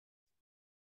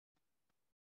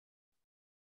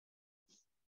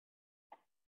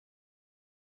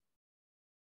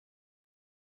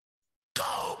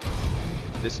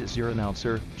This is your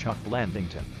announcer, Chuck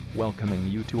Blandington, welcoming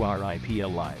you to our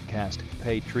IPL Livecast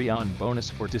Patreon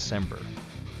bonus for December.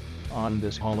 On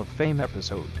this Hall of Fame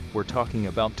episode, we're talking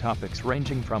about topics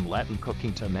ranging from Latin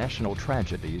cooking to national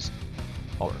tragedies.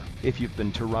 Or, if you've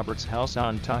been to Robert's house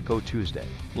on Taco Tuesday,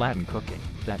 Latin cooking,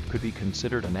 that could be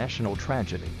considered a national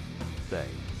tragedy.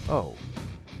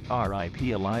 Our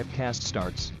IPL Livecast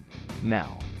starts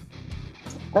now.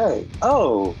 Hey,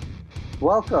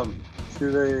 welcome to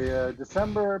the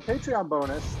December Patreon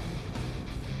bonus.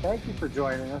 Thank you for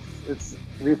joining us. It's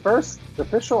the first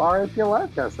official RIPL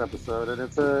Livecast episode, and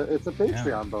it's a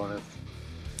Patreon bonus.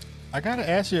 I gotta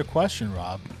ask you a question,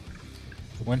 Rob.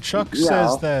 When Chuck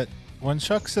says that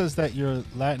your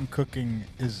Latin cooking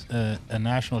is a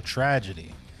national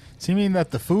tragedy, does he mean that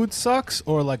the food sucks,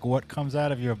 or like what comes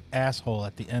out of your asshole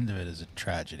at the end of it is a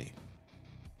tragedy?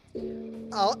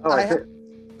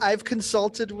 I've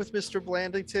consulted with Mr.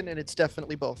 Blandington, and it's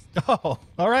definitely both. Oh,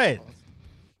 all right.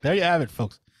 There you have it,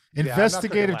 folks.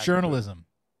 Investigative journalism.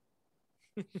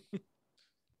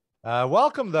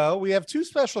 Welcome, though. We have two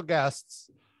special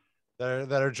guests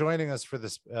that are joining us for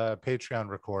this Patreon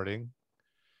recording,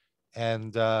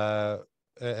 and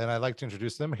I'd like to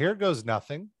introduce them. Here goes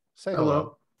Nothing. Say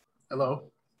hello.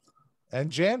 Hello. And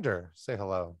Jander. Say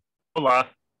hello. Hola.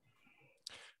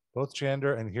 Both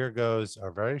Jander and Here Goes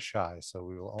are very shy, so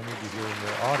we will only be hearing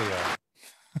their audio,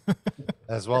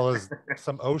 as well as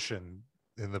some ocean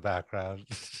in the background.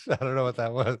 I don't know what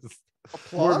that was.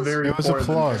 Applause? It was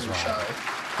applause, Rob.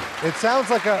 It sounds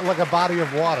like a body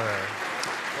of water.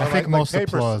 I think most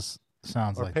applause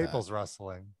sounds like that. Or papers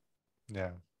rustling.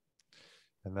 Yeah.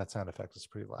 And that sound effect is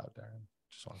pretty loud, Darren.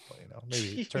 Just want to let you know.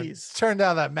 Maybe turn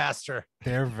down that master.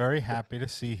 They're very happy to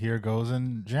see Here Goes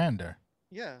and Jander.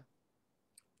 Yeah.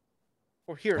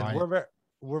 Or here.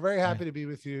 We're very happy to be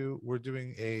with you. We're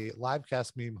doing a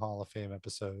Livecast Meme Hall of Fame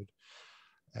episode,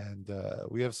 and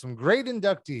we have some great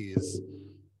inductees.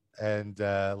 And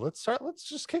let's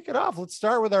just kick it off. Let's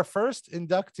start with our first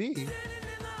inductee.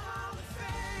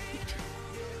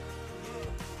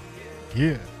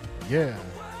 Yeah.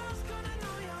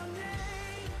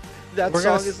 That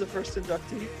song is the first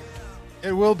inductee.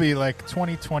 It will be like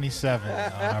 2027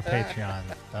 on our Patreon.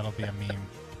 That'll be a meme.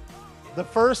 The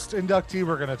first inductee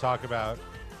we're going to talk about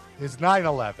is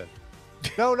 9/11.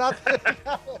 No, not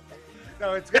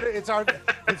no. It's our.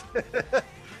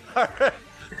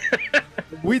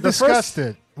 We discussed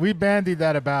it. We bandied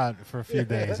that about for a few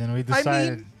days, and we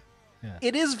decided.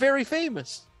 It is very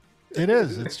famous. It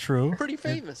is. It's true. Pretty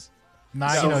famous.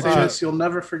 Famous you'll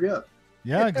never forget.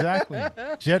 Yeah, exactly.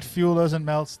 Jet fuel doesn't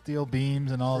melt steel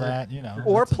beams and all that,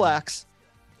 Or plaques.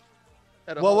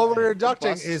 Well, what we're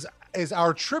inducting is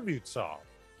our tribute song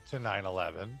to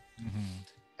 9/11. Mm-hmm.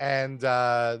 And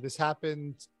this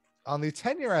happened on the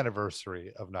 10-year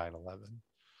anniversary of 9/11.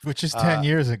 Which is 10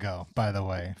 years ago, by the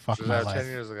way. Fuck my life. 10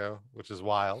 years ago, which is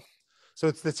wild. So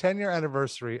it's the 10-year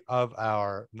anniversary of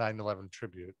our 9/11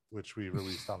 tribute, which we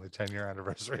released on the 10-year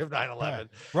anniversary of 9/11. Yeah.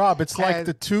 Rob, it's like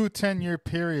the two 10-year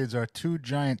periods are two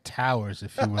giant towers,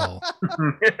 if you will,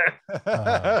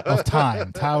 of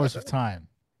time. Towers of time.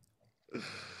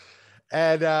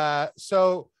 And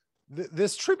so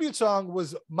this tribute song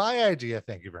was my idea.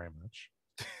 Thank you very much.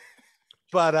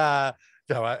 But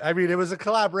no, I mean, it was a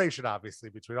collaboration, obviously,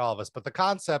 between all of us. But the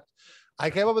concept, I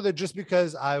came up with it just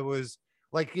because I was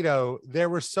like, there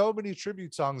were so many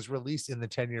tribute songs released in the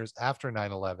 10 years after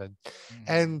 9/11.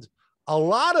 And a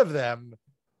lot of them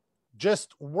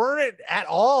just weren't at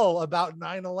all about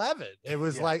 9/11. It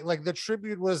was like the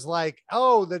tribute was like,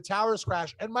 oh, the towers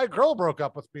crashed and my girl broke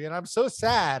up with me and I'm so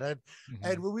sad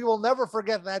and we will never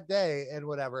forget that day and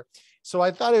whatever. So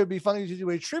I thought it would be funny to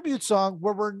do a tribute song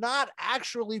where we're not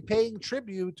actually paying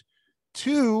tribute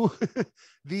to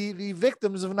the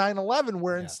victims of 9/11,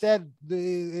 where instead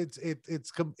it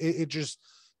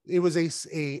was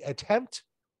a attempt.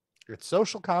 It's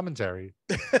social commentary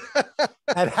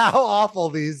at how awful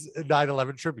these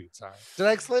 9/11 tributes are. Did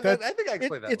I explain that? I think I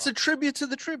explained that. It's a tribute to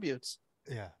the tributes.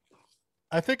 Yeah.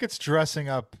 I think it's dressing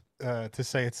up to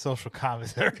say it's social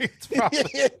commentary.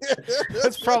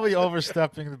 It's probably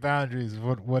overstepping the boundaries of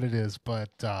what it is,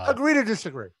 but agree to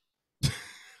disagree.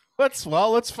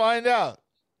 Let's find out.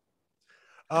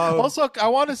 Also, I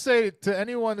want to say to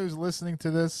anyone who's listening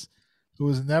to this who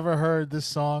has never heard this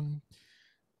song,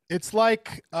 it's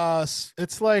like what's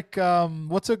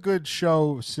a good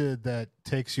show, Sid, that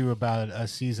takes you about a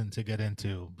season to get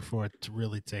into before it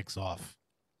really takes off?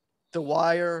 The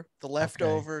Wire, The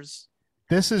Leftovers. Okay.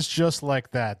 This is just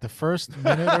like that. The first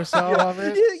minute or so of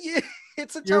it.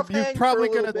 It's a tough hang. You're probably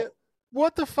gonna.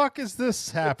 What the fuck is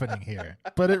this happening here?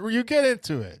 But you get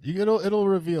into it. It'll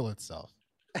reveal itself.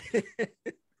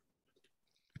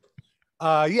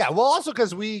 Yeah, well, also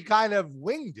because we kind of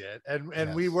winged it, and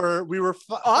Yes. we were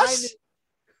Us?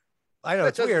 I know That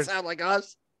it's doesn't weird. sound like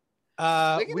us.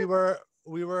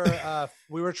 We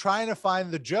were trying to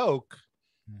find the joke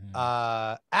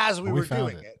as we were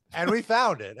doing it, and we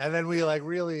found it, and then we like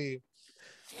really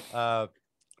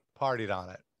partied on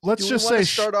it. Let's Do just we want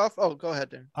say to start off. Oh, go ahead,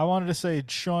 Darren. I wanted to say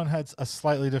Sean had a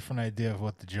slightly different idea of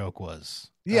what the joke was.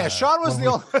 Yeah, Sean was when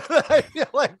the only that I feel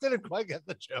like didn't quite get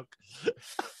the joke.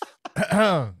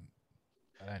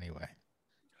 Anyway,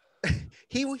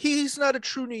 He's not a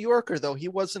true New Yorker, though. He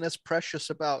wasn't as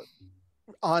precious about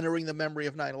honoring the memory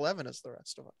of 9/11 as the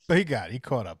rest of us. but he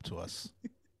caught up to us.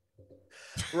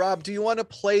 Rob, do you want to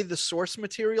play the source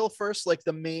material first, like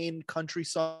the main country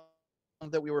song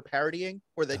that we were parodying,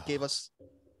 or that gave us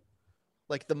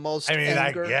like the most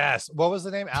anger? I guess. What was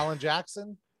the name? Alan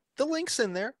Jackson? The link's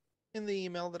in there in the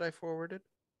email that I forwarded.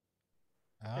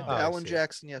 Oh, Alan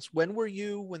Jackson, yes. When were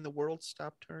you when the world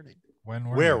stopped turning?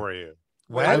 Where were you?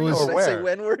 When When I was- or I where? say,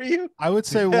 when were you? I would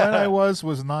say when I was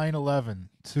 9/11,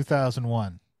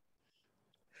 2001.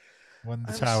 When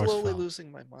the I'm towers slowly fell.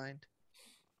 losing my mind.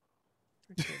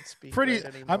 I can't speak Pretty. right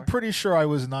anymore. I'm pretty sure I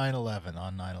was 9/11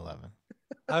 on 9/11.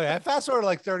 Okay, I fast forward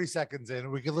like 30 seconds in.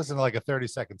 We could listen to like a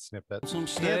 30-second snippet.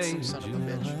 Handsome son of a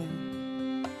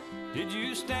bitch. Did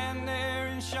you stand there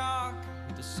in shock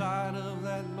at the sight of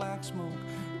that black smoke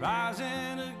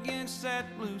rising against that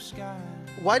blue sky?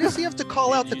 Why does he have to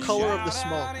call out the color of the Shout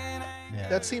smoke? out in Yeah.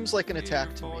 That seems like an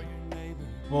attack to me. for your neighbor.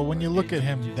 Well, when you look at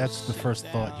him, that's the first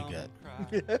thought you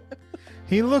get.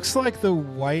 He looks like the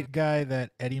white guy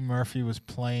that Eddie Murphy was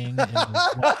playing. In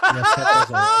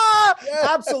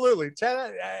Absolutely.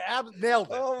 Nailed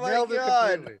it. Oh my Nailed God.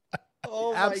 It completely.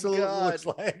 Oh my Absolutely God. looks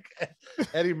like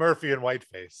Eddie Murphy in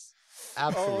whiteface.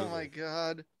 Absolutely. Oh my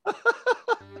God.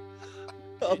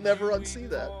 I'll never unsee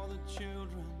that. For the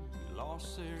children who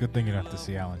lost their Good thing you don't have to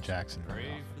see Alan Jackson very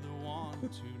pray often. for the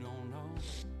ones who don't know.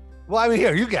 Well, I mean,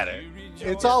 here, you get it.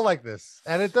 It's all like this.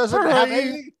 And it doesn't have Right.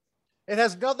 anything. It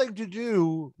has nothing to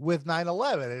do with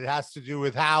 9/11. It has to do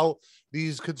with how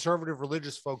these conservative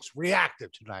religious folks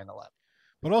reacted to 9/11.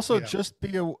 But also You know. just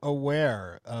be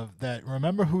aware of that.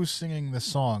 Remember who's singing the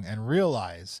song and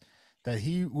realize that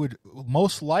he would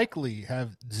most likely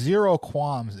have zero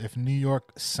qualms if New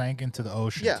York sank into the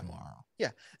ocean Yeah. tomorrow.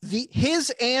 Yeah. His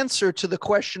answer to the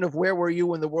question of where were you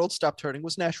when the world stopped turning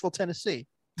was Nashville, Tennessee.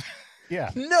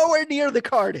 Yeah. Nowhere near the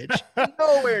carnage.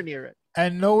 Nowhere near it.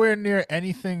 And nowhere near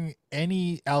anything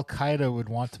any Al Qaeda would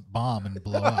want to bomb and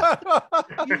blow up.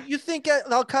 You think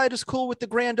Al Qaeda's cool with the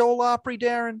Grand Ole Opry,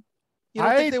 Darren? You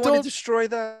don't I think they want don't- to destroy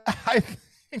that? I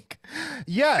think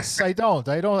yes, I don't.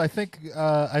 I think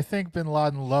Bin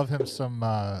Laden loved him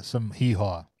some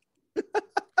hee-haw.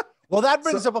 Well, that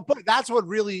brings up a point. That's what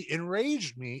really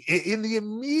enraged me. In the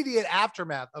immediate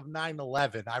aftermath of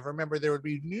 9/11, I remember there would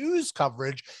be news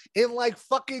coverage in like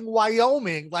fucking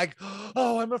Wyoming, like,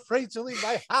 oh, I'm afraid to leave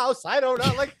my house. I don't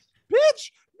know. Like,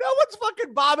 bitch, no one's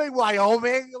fucking bombing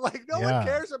Wyoming. Like, no Yeah. one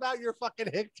cares about your fucking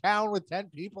hick town with 10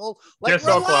 people. Like, Just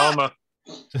relax. Oklahoma.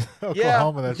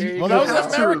 Oklahoma. That's, there you well, go. that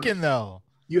was American though.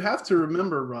 You have to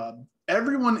remember, Rob,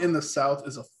 everyone in the South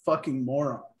is a fucking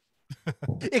moron.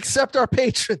 Except our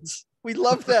patrons. We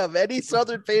love them. Any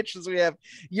Southern patrons we have,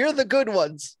 you're the good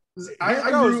ones. I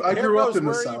Here grew up goes, in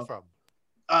the where are you South.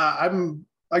 from?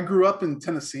 I grew up in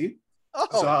Tennessee. Oh,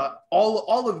 So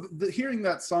all of hearing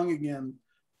that song again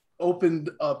opened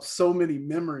up so many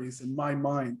memories in my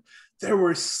mind. There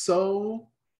were so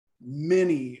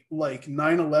many like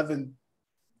 9/11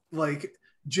 like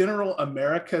General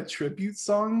America tribute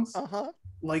songs, uh-huh.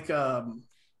 like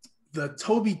the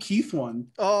Toby Keith one,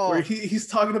 Oh, where he's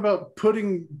talking about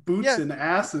putting boots Yeah. in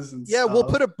asses and yeah, stuff. we'll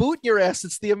put a boot in your ass.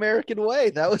 It's the American way.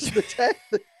 That was the tech.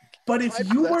 But if I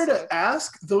you know were that song. to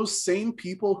ask those same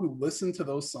people who listen to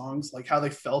those songs like how they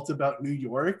felt about New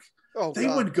York, Oh, they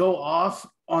God. would go off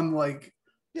on like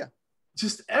Yeah.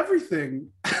 just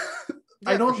everything. Yeah,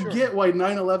 I don't for sure. get why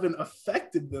 9/11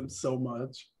 affected them so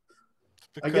much.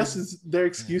 I guess it's their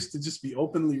excuse to just be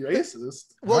openly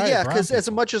racist. Well, Right, yeah, brown because as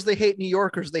people. much as they hate New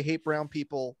Yorkers, they hate brown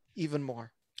people even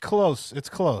more. Close. It's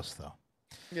close though.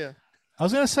 Yeah. I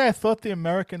was gonna say I thought the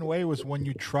American way was when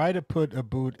you try to put a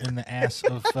boot in the ass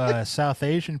of South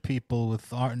Asian people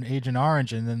with Agent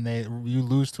Orange, and then you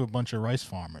lose to a bunch of rice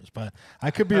farmers. But I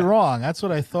could be wrong. That's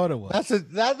what I thought it was.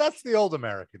 That's the old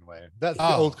American way. That's the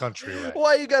Oh. old country way.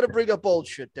 Why you got to bring up old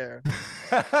shit there?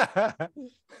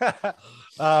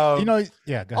 You know,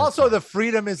 yeah. Go ahead, Also, sorry. the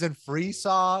 "Freedom Isn't Free"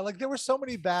 song. Like there were so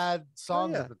many bad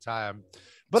songs yeah. at the time.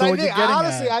 But So I what think you're getting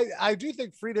honestly, at- I do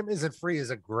think "Freedom Isn't Free" is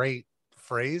a great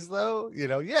phrase, though. You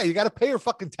know, yeah, you got to pay your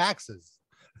fucking taxes,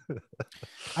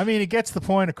 I mean, it gets the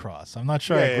point across. I'm not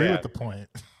sure I agree with the point.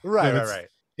 Right.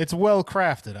 It's well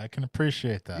crafted. I can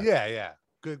appreciate that. Yeah.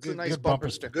 Good, It's a nice good bumper bumper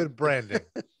sticker. good branding.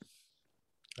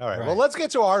 All right. Right. Well, let's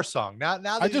get to our song now.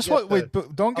 That I just want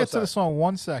but don't get to the song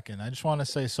 1 second. I just want to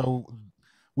say so.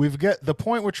 The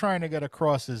point we're trying to get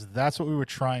across is that's what we were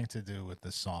trying to do with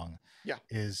this song. Yeah,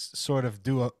 is sort of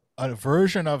do a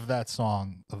version of that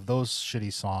song, of those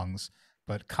shitty songs,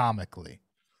 but comically.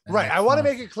 Right. I want to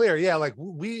make it clear. Yeah, like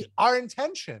our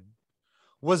intention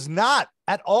was not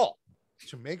at all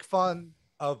to make fun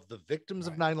of the victims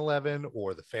of 9/11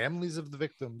 or the families of the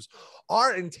victims.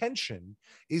 Our intention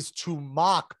is to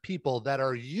mock people that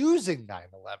are using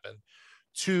 9/11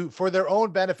 for their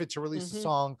own benefit to release a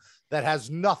song that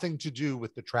has nothing to do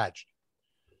with the tragedy.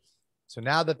 So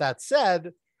now that that's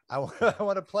said, I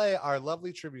want to play our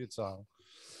lovely tribute song,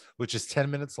 which is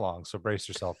 10 minutes long. So brace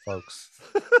yourself, folks.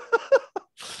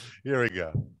 Here we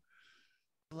go.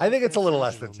 I think it's a little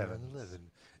less than 10 minutes.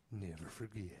 Never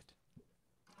forget.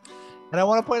 And I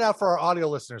want to point out for our audio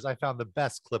listeners, I found the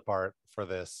best clip art for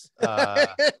this.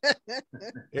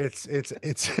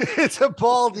 It's a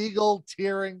bald eagle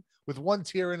tearing with one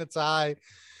tear in its eye.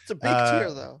 It's a big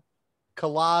tear, though.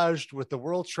 Collaged with the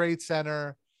World Trade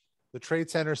Center, the Trade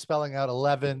Center spelling out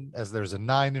 11 as there's a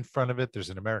 9 in front of it. There's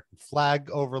an American flag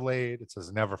overlaid. It says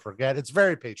 "Never Forget." It's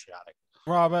very patriotic.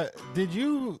 Rob, did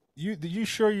you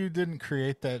sure you didn't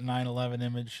create that 9/11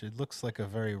 image? It looks like a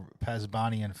very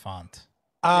Pasbanian font.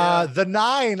 The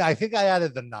 9, I think I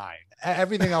added the 9.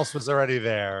 Everything else was already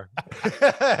there.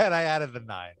 And I added the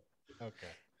 9. Okay.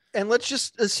 And let's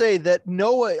just say that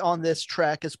Noah on this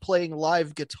track is playing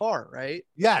live guitar, right?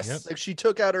 Yes. Yep. Like she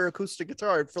took out her acoustic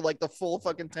guitar for like the full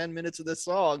fucking 10 minutes of this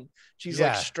song. She's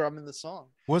like strumming the song.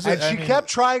 She kept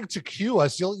trying to cue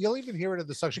us. You'll even hear it in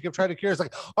the song. She kept trying to cue us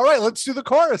like, all right, let's do the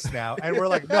chorus now. And we're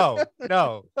like, no.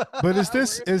 But this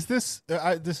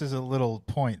is a little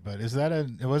point, but is that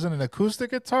it wasn't an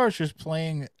acoustic guitar? She was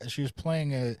playing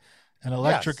an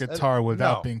electric guitar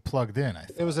without being plugged in. I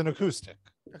think it was an acoustic.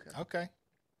 Okay.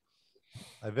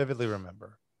 I vividly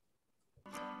remember.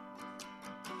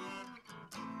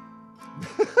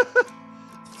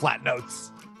 Flat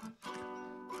notes.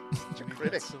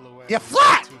 Yeah,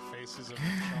 flat. Two faces of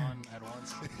Sean at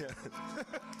once.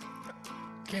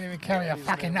 Can't even carry a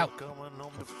fucking note. Coming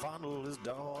home to fondle his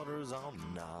daughters on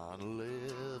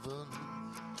 9/11.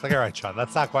 It's like, all right, Sean,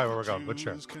 that's not quite where we're going, but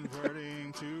sure. Jews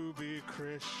converting to be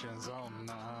Christians on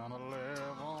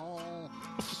 9/11.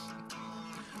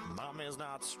 Mommy's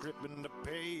not stripping to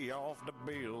pay off the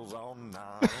bills on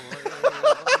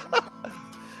 9/11.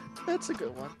 That's a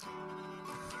good one.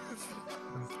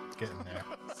 Getting there.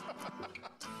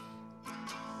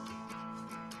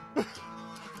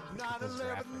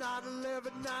 9/11,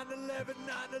 9/11, 9/11,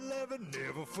 9/11,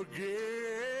 never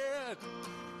forget.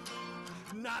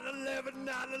 9/11,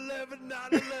 9/11,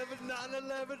 9/11,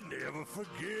 9/11, never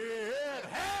forget.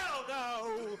 Hell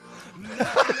no!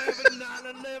 9/11,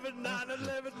 9/11,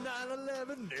 9/11,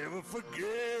 9/11, never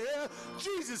forget.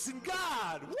 Jesus and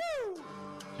God, woo!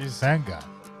 Jesus and God.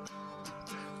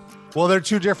 Well, they're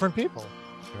two different people.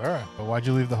 Sure, but why'd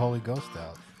you leave the Holy Ghost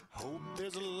out?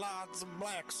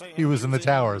 He was in the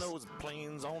towers.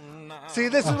 See,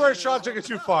 this is where Sean took it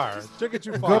too far.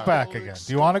 Go back again.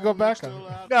 Do you want to go back?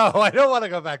 No, I don't want to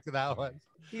go back to that one.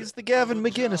 He's the Gavin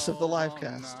McGinnis of the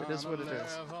Livecast. It is what it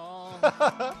is.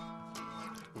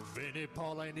 Vinnie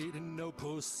Paul ain't eating no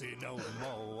pussy no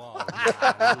more.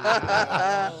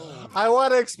 I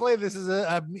want to explain this is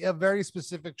a very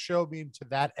specific show meme to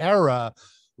that era.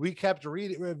 We kept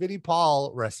reading Vinnie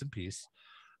Paul, rest in peace.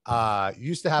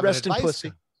 Used to have rest an in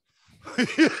pussy.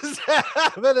 used to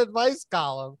have an advice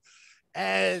column,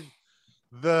 and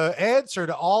the answer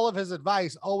to all of his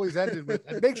advice always ended with,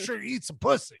 "Make sure you eat some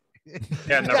pussy."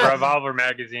 Yeah, in the Revolver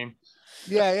magazine.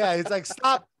 Yeah. It's like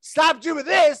stop doing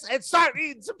this and start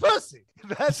eating some pussy.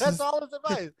 That's all his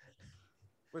advice.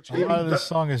 Which a lot of this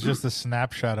song is just a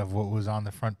snapshot of what was on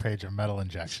the front page of Metal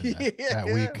Injection that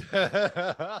week.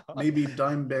 Maybe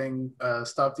Dime Bang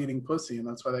stopped eating pussy, and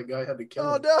that's why that guy had to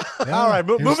kill him. No. Yeah, all right,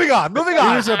 moving on.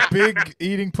 He was a big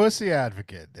eating pussy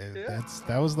advocate.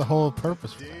 That was the whole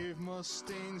purpose for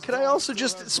that. Can I also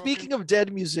just, speaking of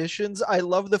dead musicians, I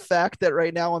love the fact that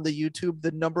right now on the YouTube,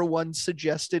 the #1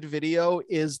 suggested video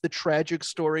is the tragic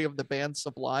story of the band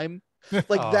Sublime.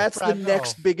 Like that's the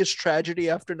next biggest tragedy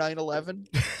after 9/11.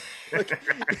 Like,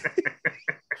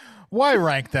 why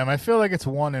rank them? I feel like it's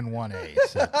 1 and 1A.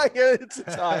 So. Yeah, it's a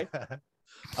tie.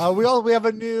 We have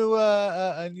a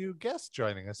new guest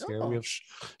joining us here. We have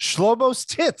Shlomo's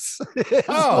tits.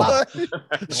 Oh,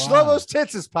 Shlomo's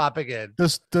tits is popping in.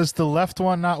 Does the left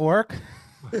one not work?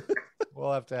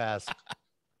 We'll have to ask.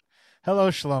 Hello,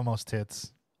 Shlomo's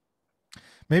tits.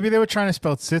 Maybe they were trying to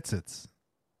spell tzitsits.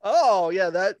 Oh, yeah,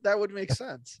 that would make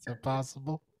sense. Is that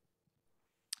possible?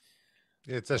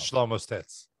 It's a Shlomo's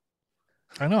tits.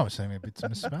 I know. I'm saying maybe it's a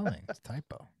misspelling. It's a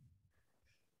typo.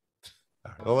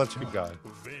 All right, well, let's keep going.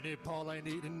 Vinnie Paul ain't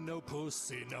eating no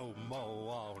pussy no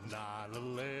more on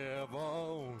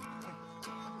 9/11.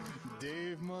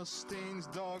 Dave Mustaine's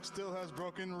dog still has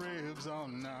broken ribs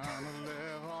on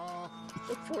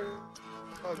 9/11.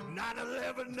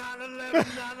 9/11, 9/11,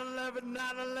 9/11,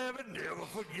 9/11, never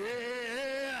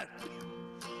forget.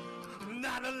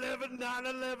 9/11,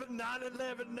 9/11,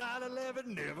 9/11, 9/11,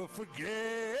 never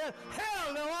forget.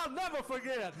 Hell no, I'll never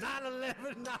forget.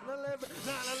 9/11, 9/11,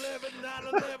 9/11,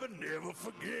 9/11, never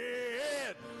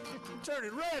forget.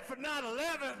 Turning red for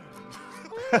 9/11.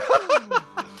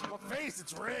 My face,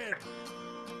 it's red.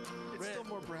 It's still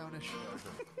more brownish.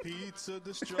 Pizza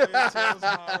Destroyer tells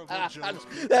horrible jokes.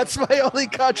 That's my only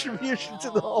contribution to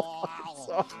the whole fucking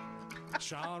song.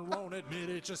 Sean won't admit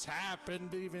it just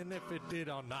happened, even if it did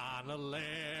on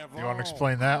 9/11. You want to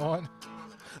explain that one?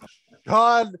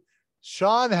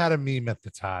 Sean had a meme at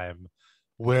the time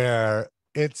where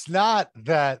it's not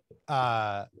that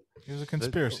he was a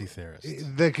conspiracy theorist.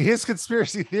 His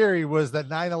conspiracy theory was that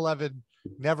 9/11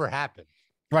 never happened.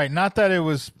 Right, not that it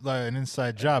was an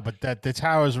inside job, but that the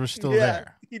towers were still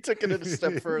there. He took it a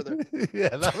step further.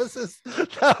 Yeah, that was his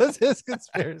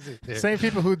conspiracy theory. Same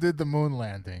people who did the moon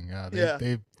landing.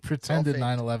 They pretended fake.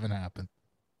 9/11 happened.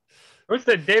 It was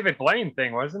the David Blaine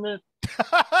thing, wasn't it?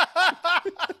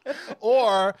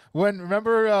 Or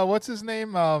remember what's his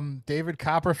name? David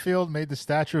Copperfield made the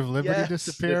Statue of Liberty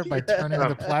disappear by turning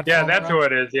the platform. Yeah, that's around. who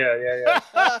it is. Yeah.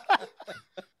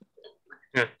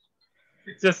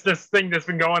 It's just this thing that's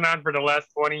been going on for the last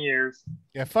 20 years.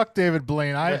 Yeah, fuck David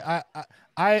Blaine. I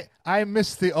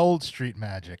miss the old street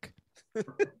magic. All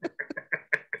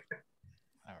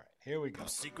right, here we go. I'm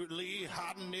secretly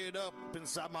hiding it up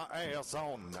inside my ass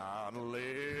on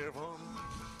 9/11.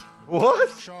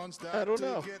 What? Sean's I don't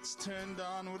know. gets turned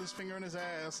on with his finger in his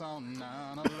ass on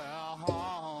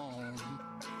 9/11.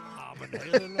 I'm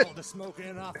inhaling all the smoke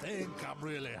and I think I'm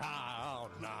really high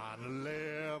on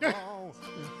 9/11.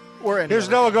 Here's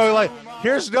Noah going like,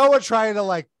 here's Noah trying to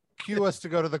like cue us to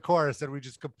go to the chorus, and we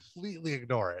just completely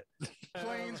ignore it.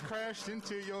 Planes crashed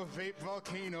into your vape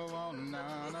volcano on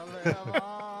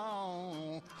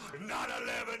 9/11.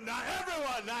 9/11, not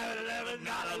everyone. 9/11,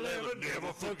 9/11,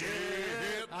 never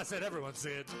forget. I said everyone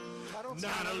said.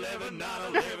 9/11,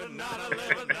 9/11,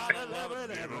 9/11, 9/11,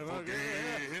 never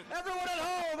forget. Everyone at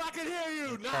home, I can hear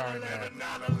you. 9/11,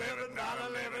 9/11,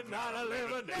 9/11,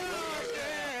 9/11, never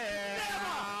forget.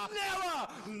 Never.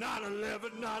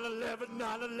 9/11, 9/11,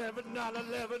 9/11,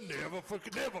 9/11, never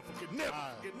forget, never forget,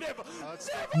 never forget, never.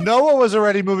 Noah was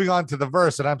already moving on to the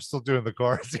verse, and I'm still doing the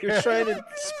chorus. You're trying to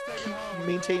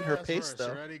maintain her pace,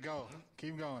 though. Ready, go.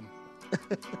 Keep going.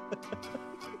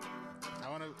 I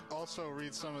want to also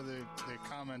read some of the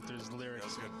commenters'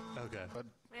 lyrics. Okay. But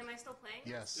wait, am I still playing?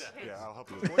 yes. Okay. Yeah, I'll help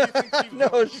you. What do you think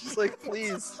No, she's like,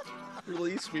 please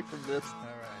release me from this.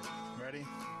 All right. Ready?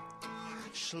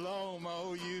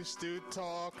 Shlomo used to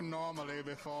talk normally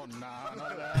before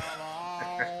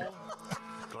 9/11.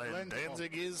 Glenn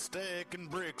Danzig is stacking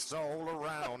bricks all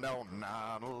around on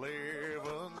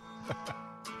 9/11.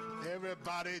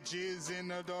 Everybody jizz in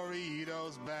the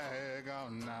Doritos bag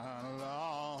on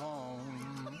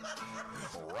 9/11.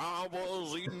 Ron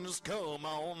was eating his cum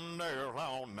on there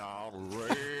on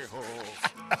 9/11.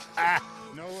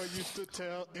 Noah used to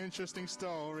tell interesting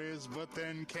stories, but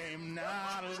then came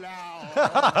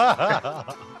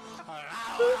 9/11.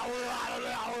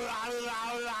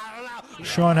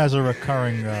 Sean has a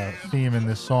recurring theme in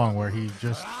this song where he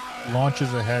just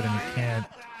launches ahead and he can't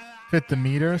fit the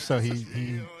meter, so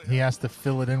he has to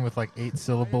fill it in with like 8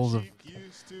 syllables of.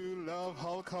 Used to love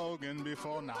Hulk Hogan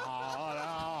before 9/11.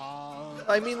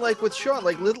 I mean, like with Sean,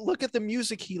 like look at the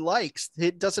music he likes.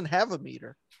 It doesn't have a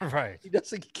meter. Right. He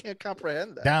can't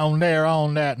comprehend that. Down there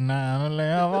on that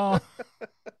 9/11.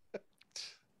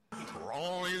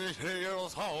 Rolling the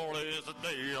hills, holy is the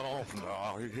day of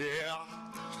now, yeah.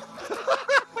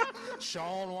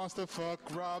 Sean wants to fuck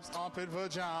Rob's armpit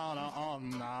vagina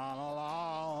on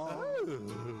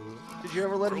 9/11. Did you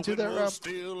ever let him do that, Rob?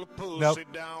 Still a pussy Nope.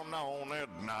 down on at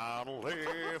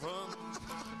 9/11.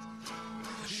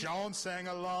 Sean sang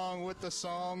along with the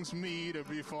song's meter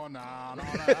before 9/11.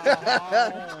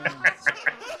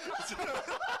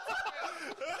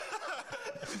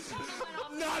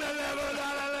 9/11,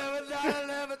 9/11,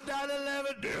 9/11,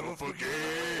 9/11, never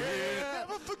forget.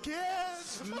 Never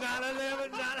forget.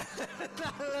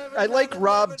 I like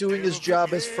Rob doing his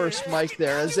job as first mic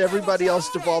there. As everybody else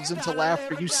devolves into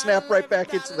laughter, you snap right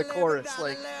back into the chorus.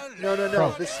 Like, no,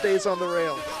 this stays on the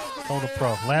rail. Hold a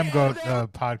pro. Lamb Goat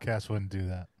podcast wouldn't do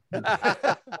that.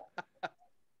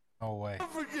 No way. I'll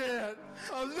never forget.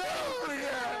 I'll never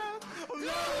forget. I'll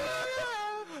never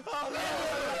forget. I'll never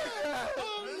forget.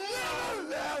 I'll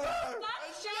never.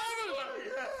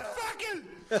 Fucking.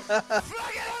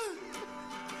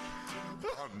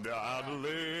 I'm down to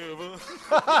live.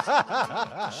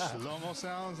 Shlomo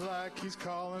sounds like he's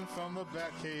calling from the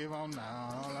back cave on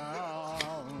now.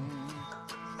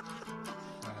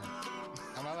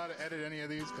 Am I allowed to edit any of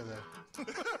these? There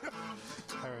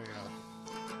we go.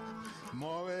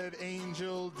 Morbid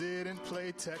Angel didn't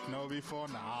play techno before.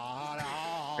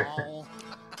 No.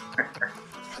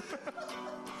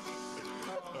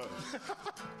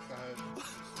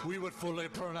 We would fully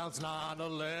pronounce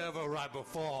 9/11 right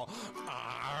before.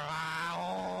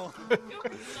 I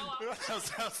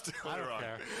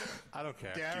don't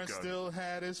care. Darren still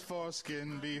had his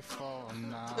foreskin before.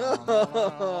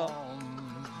 No.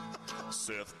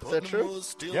 Seth Is that true? was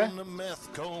still Yeah. in the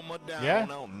meth coma down Yeah,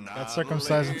 on got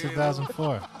circumcised in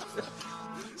 2004.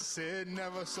 Sid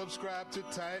never subscribed to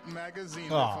Tight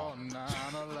Magazine Oh. before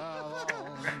 9/11.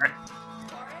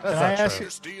 Can I ask you,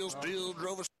 Still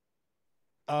drove a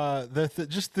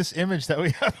just this image that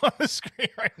we have on the screen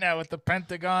right now with the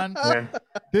Pentagon? Yeah.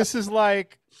 This is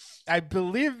like, I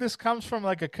believe this comes from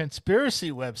like a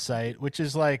conspiracy website, which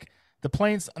is like the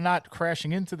plane's not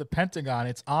crashing into the Pentagon,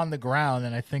 it's on the ground.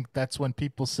 And I think that's when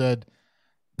people said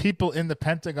people in the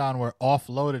Pentagon were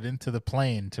offloaded into the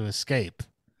plane to escape.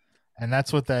 And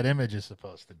that's what that image is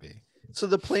supposed to be. So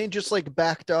the plane just like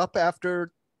backed up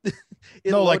after it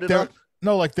No, like loaded up?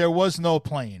 there was no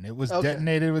plane. It was Okay.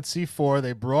 detonated with C4.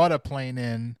 They brought a plane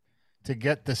in to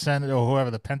get the Senate or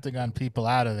whoever, the Pentagon people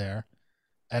out of there.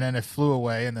 And then it flew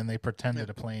away, and then they pretended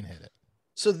a plane hit it.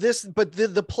 So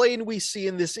the plane we see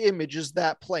in this image is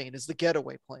that plane, is the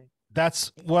getaway plane.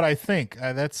 That's what I think.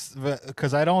 That's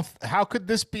because I don't. How could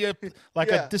this be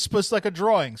Yeah. this was like a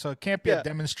drawing? So it can't be Yeah. a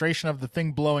demonstration of the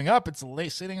thing blowing up. It's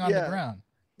sitting on the Yeah. ground.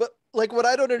 But like what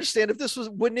I don't understand, if this was,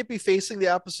 wouldn't it be facing the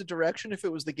opposite direction if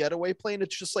it was the getaway plane?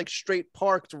 It's just like straight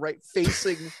parked right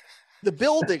facing the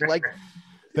building. Like,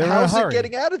 They're in a how's it hurry.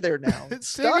 getting out of there now?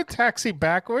 It's taking a taxi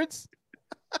backwards.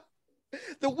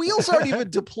 The wheels aren't even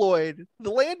deployed.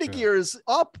 The landing gear is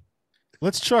up.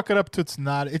 Let's chalk it up to it's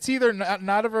not. It's either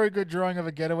not a very good drawing of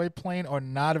a getaway plane or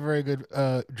not a very good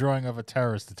drawing of a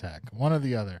terrorist attack. One or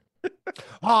the other.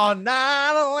 Oh,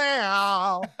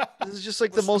 9/11. This is just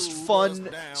like the most fun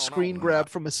screen grab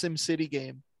from a SimCity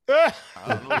game.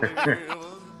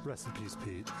 Rest in peace,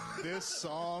 Pete. This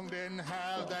song didn't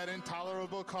have that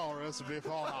intolerable chorus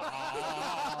before.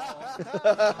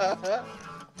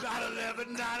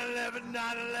 9/11, 9/11,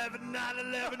 9/11,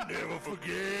 9/11, never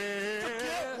forget.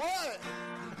 Forget what?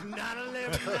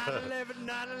 9/11, 9/11,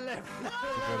 9/11, never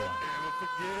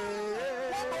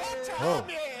forget. One more time, Whoa.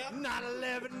 yeah.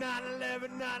 9/11, 9/11,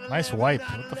 9/11. Nice wipe.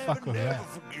 What the fuck was that? Never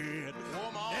forget.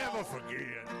 Never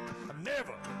forget.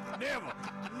 Never,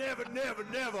 never, never, never,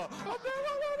 never.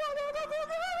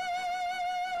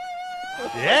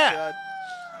 Yeah. God.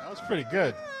 That was pretty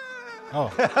good. Oh,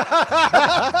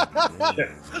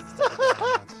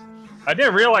 I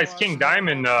didn't realize King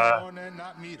Diamond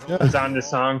was on this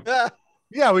song.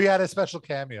 Yeah, we had a special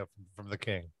cameo from the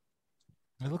King.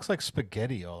 it looks like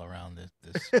spaghetti all around this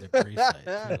debris site.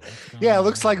 too. What's going Yeah, it on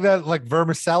looks there? like that, like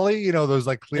vermicelli, you know, those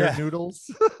like clear Yeah. noodles.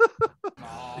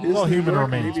 Well, human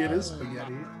remains. Maybe it is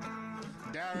spaghetti.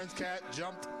 Darren's cat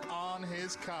jumped on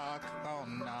his cock. Oh,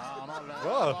 no.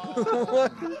 Whoa.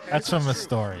 That's from a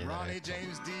story. that I Ronnie told.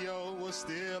 James Dio was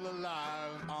still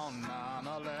alive on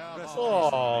 9/11.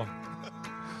 Oh.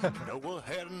 Noah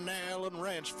had an Allen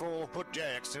Ranch for put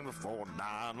Jackson before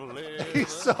 9/11. He's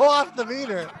so off the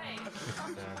meter.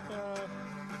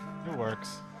 It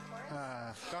works. Go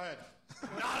ahead.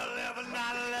 9/11,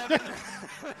 9/11,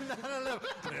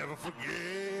 9/11, never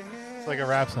forget. It's like a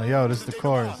rap song. Yo, this is the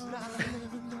chorus.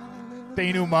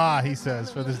 Denouement, he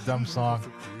says, for this dumb song.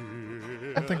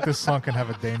 I think this song can have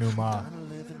a denouement.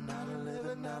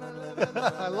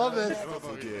 I love it. Never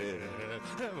forget.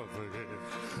 Never forget.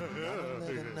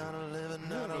 9/11,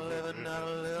 9/11,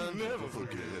 9/11, never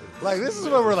forget. Like, this is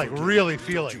where we're like really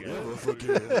feeling it. Never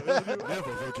forget.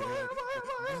 Never forget.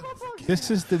 This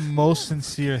is the most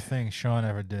sincere thing Sean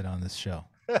ever did on this show.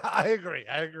 I agree.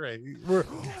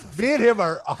 Me and him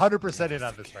are 100% in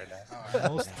on this right now.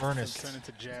 Most earnest. Turn it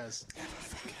to jazz.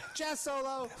 Jazz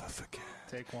solo.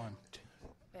 Take one.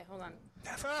 Wait, hold on.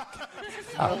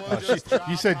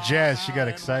 You said jazz. She got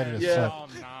excited as Yeah. fuck.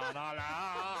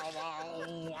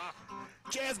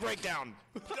 Jazz breakdown.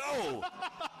 Go.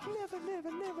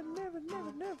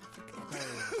 Never.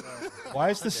 Why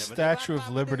is the Statue of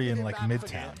Liberty in like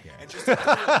Midtown here?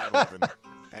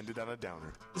 Ended on a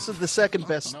downer. This is the second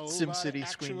best Nobody SimCity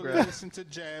screen actually grab. listened to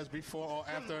jazz before or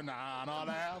after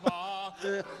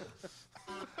 9/11.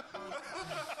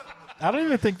 I don't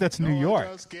even think that's New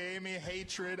York. Just gave me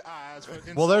hatred eyes for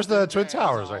Well, there's the insulting Twin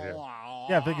Towers jazz. right here.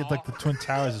 Yeah, I think it's like the Twin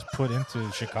Towers is put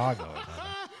into Chicago.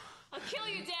 I'll kill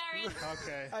you, Darren.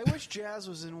 Okay. I wish Jazz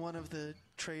was in one of the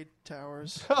trade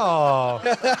towers. Oh.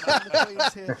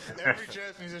 Every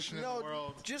jazz musician in the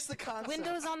world. Just the concept.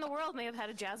 Windows on the World may have had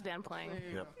a jazz band playing.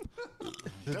 Yep. This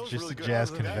That is was just really a good. jazz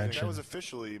That convention. was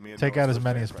officially me and Take Noah's out as first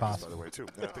many band as practice, possible. By the way,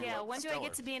 too. Yeah, when do I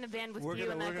get to be in a band with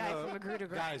you and that guy from Magruder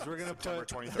Grind? Guys, we're gonna September put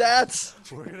 23rd. That's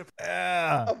We're gonna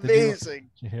amazing.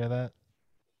 Did you hear that?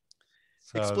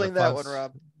 So Explain the that fun- one,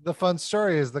 Rob. The fun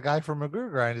story is the guy from Magoo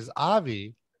Grind is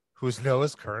Avi, who's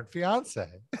Noah's current fiance.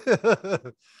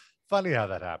 Funny how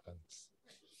that happens.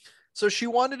 So she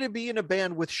wanted to be in a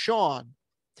band with Sean,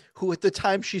 who at the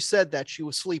time she said that she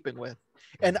was sleeping with,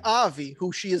 and Avi,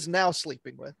 who she is now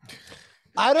sleeping with.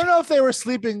 I don't know if they were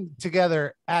sleeping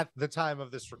together at the time of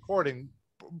this recording.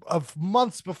 Of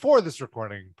months before this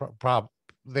recording,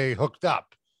 they hooked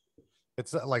up.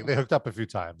 It's not like they hooked up a few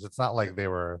times. It's not like they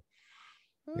were,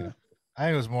 you know. I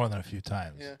think it was more than a few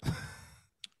times. Yeah.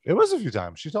 It was a few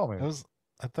times. She told me. It was.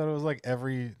 I thought it was like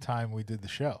every time we did the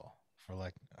show for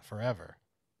like forever.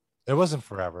 It wasn't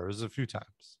forever. It was a few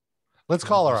times. Let's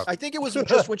call her up. I think it was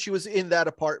just when she was in that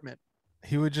apartment.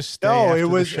 He would just stay. No, after it the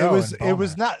was. show It was. and It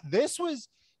was bone not. This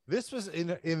was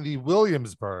in the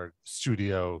Williamsburg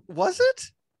studio. Was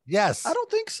it? Yes. I don't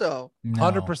think so. her.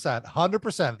 No. 100%.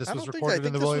 100%. This I was don't think. I recorded in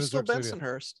think the this was still Williamsburg studio.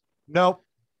 Bensonhurst.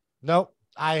 Nope.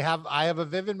 I have a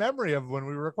vivid memory of when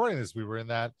we were recording this. We were in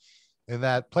that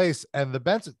place, and the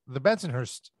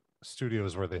Bensonhurst studio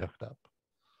is where they hooked up.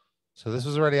 So this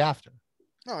was already after.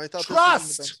 No, I thought Trust!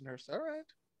 this was in the Bensonhurst. All right.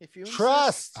 If you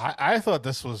Trust. I thought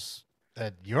this was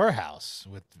at your house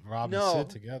with Rob and Sid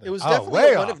together. It was Oh, definitely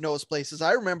way at one off. of Noah's places.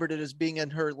 I remembered it as being in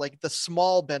her, like the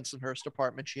small Bensonhurst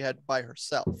apartment she had by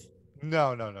herself.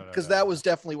 No. Because that was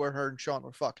definitely where her and Sean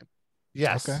were fucking.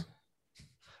 Yes. Okay.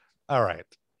 All right.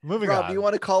 Moving Rob, on. do you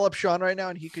want to call up Sean right now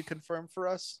and he could confirm for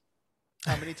us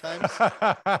how many times?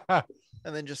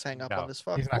 And then just hang up No. on this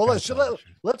fuck. He's not Well, gonna tell us.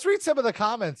 let's read some of the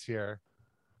comments here.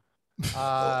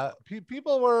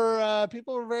 People were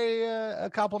very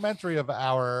complimentary of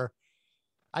our.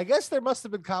 I guess there must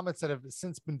have been comments that have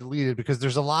since been deleted because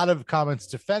there's a lot of comments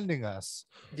defending us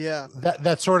Yeah.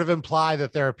 that sort of imply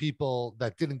that there are people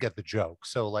that didn't get the joke.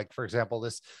 So, like for example,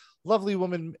 this lovely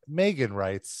woman Megan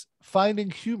writes,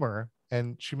 "Finding humor,"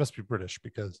 and she must be British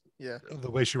because Yeah. of the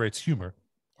way she writes humor.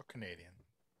 Or Canadian.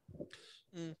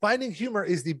 Finding humor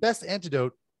is the best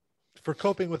antidote for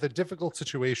coping with a difficult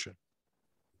situation.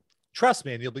 Trust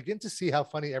me, and you'll begin to see how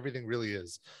funny everything really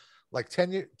is. Like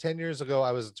 10 years ago,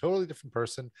 I was a totally different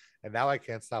person, and now I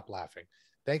can't stop laughing.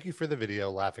 Thank you for the video,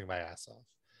 laughing my ass off.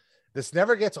 This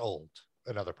never gets old,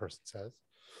 another person says.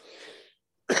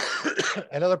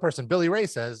 Another person, Billy Ray,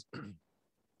 says,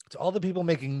 to all the people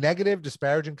making negative,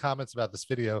 disparaging comments about this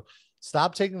video,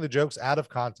 stop taking the jokes out of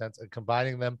context and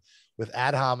combining them with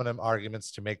ad hominem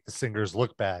arguments to make the singers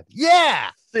look bad.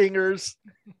 Yeah! Singers.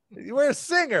 We're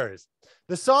singers.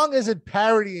 The song isn't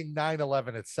parodying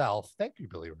 9/11 itself. Thank you,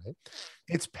 Billy Ray.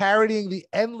 It's parodying the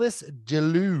endless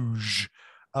deluge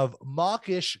of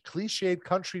mawkish, cliched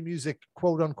country music,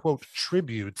 quote unquote,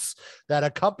 tributes that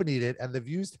accompanied it and the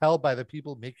views held by the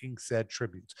people making said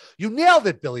tributes. You nailed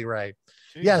it, Billy Ray.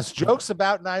 Yes, jokes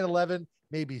about 9/11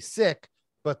 may be sick,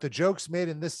 but the jokes made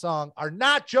in this song are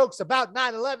not jokes about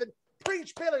 9/11.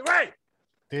 Preach, Billy Ray.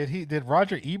 Did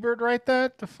Roger Ebert write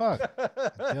that? The fuck?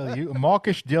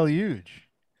 Mawkish deluge.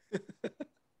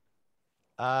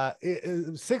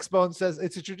 Six Bones says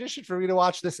it's a tradition for me to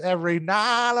watch this every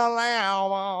night.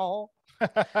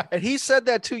 And he said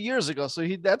that 2 years ago, so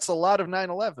that's a lot of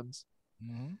 9/11s.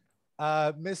 Mm-hmm.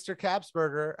 Mr.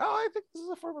 Capsberger. Oh, I think this is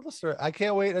a former listener. I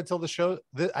can't wait until the show.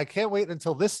 I can't wait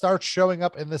until this starts showing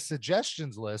up in the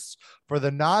suggestions list for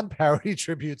the non-parody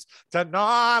tributes to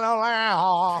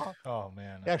non-allow. Oh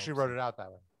man, He actually wrote it out that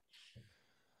way.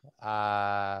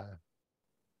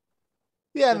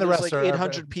 Yeah, and the there's rest like are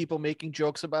 800 people making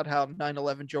jokes about how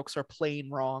 9/11 jokes are plain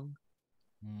wrong.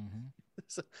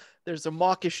 Mm-hmm. There's a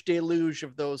mawkish deluge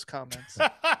of those comments.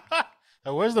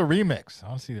 Oh, where's the remix? I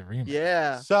want to see the remix.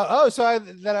 Yeah. So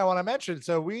I want to mention.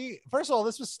 So first of all,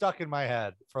 this was stuck in my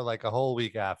head for like a whole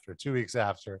week after, 2 weeks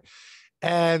after.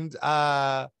 And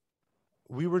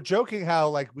we were joking how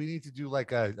like we need to do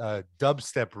like a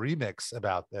dubstep remix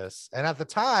about this. And at the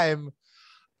time,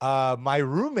 My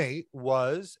roommate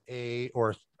was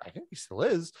or I think he still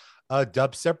is, a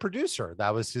dubstep producer.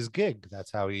 That was his gig.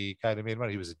 That's how he kind of made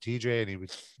money. He was a DJ and he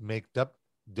would make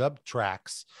dub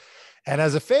tracks. And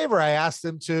as a favor, I asked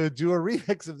him to do a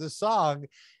remix of this song.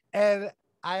 And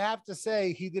I have to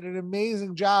say, he did an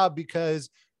amazing job because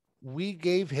we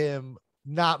gave him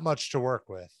not much to work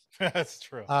with. That's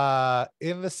true.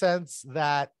 In the sense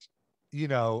that, you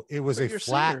know, it was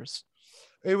Singers.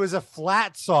 It was a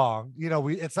flat song. You know,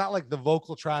 it's not like the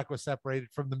vocal track was separated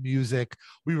from the music.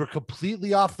 We were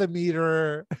completely off the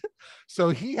meter. So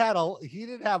he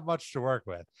didn't have much to work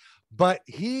with, but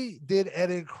he did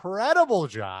an incredible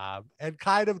job and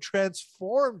kind of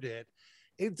transformed it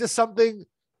into something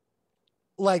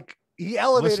like he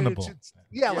elevated it to,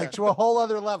 like to a whole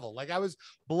other level. Like I was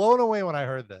blown away when I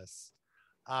heard this.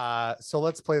 So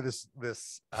let's play this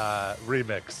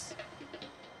remix.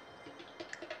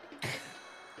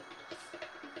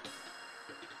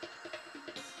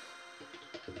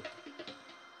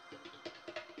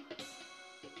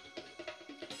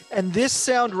 And this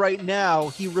sound right now,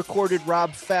 he recorded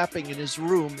Rob fapping in his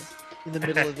room in the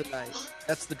middle of the night.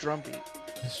 That's the drum beat.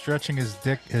 He's stretching his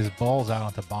balls out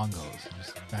onto bongos and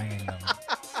just banging them.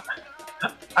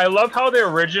 I love how the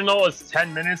original is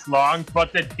 10 minutes long,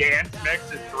 but the dance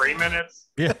mix is 3 minutes.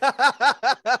 Yeah,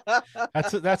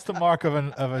 that's the mark of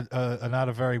a not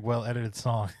a very well edited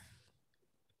song.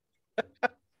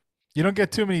 You don't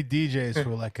get too many DJs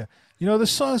who are like, you know,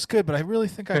 this song's good, but I really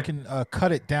think I can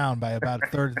cut it down by about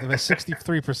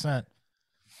 63%.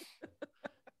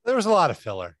 There was a lot of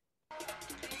filler.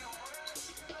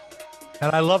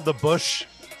 And I love the Bush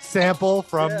sample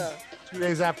from 2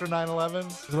 days after 9/11.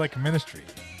 It's like Ministry.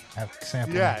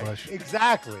 Sample Bush.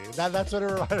 Exactly. That's what it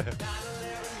reminded me.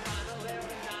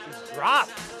 Just drop.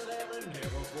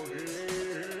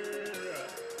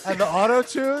 And the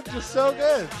auto-tune, just so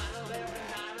good.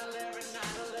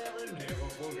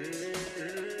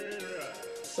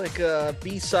 It's like a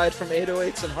B-side from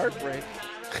 808s and Heartbreak.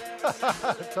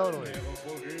 Totally.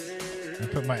 I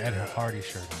put my Ed Hardy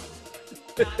shirt on.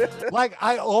 Like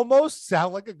I almost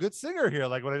sound like a good singer here.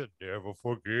 Like when I never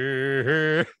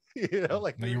forget, you know,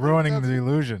 like you're ruining the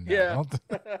illusion. Yeah.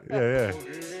 yeah.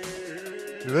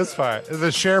 This part,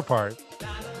 the share part.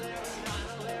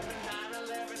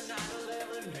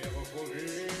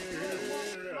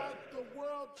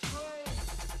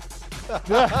 So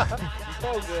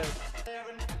good.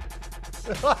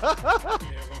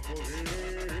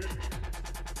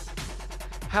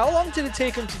 How long did it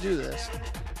take him to do this?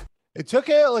 It took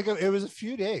it was a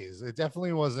few days. It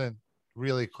definitely wasn't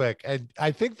really quick. And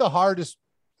I think the hardest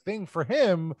thing for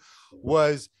him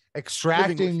was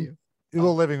extracting.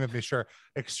 Living with me, sure.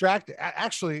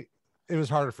 Actually, it was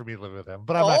harder for me to live with him,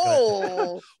 but I'm not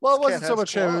gonna. Well, it wasn't so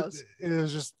much him. It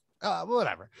was just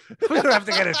whatever. We don't have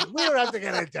to get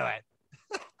into it.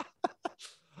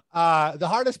 The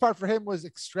hardest part for him was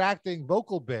extracting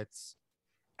vocal bits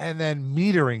and then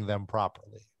metering them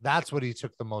properly. That's what he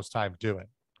took the most time doing.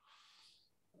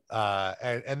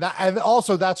 And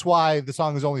also that's why the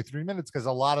song is only 3 minutes, because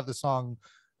a lot of the song,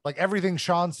 like everything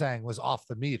Sean sang, was off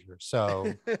the meter,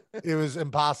 so it was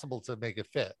impossible to make it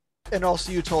fit. And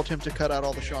also, you told him to cut out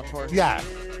all the Sean parts. Yeah.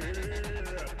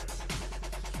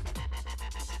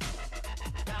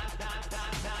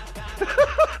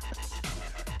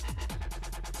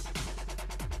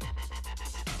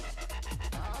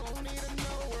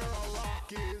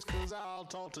 I'll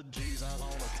talk to Jesus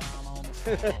all the time on the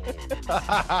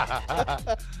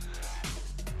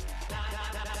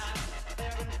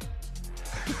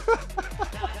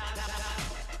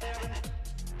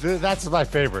phone. That's my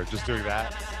favorite, just doing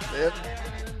that. Yep.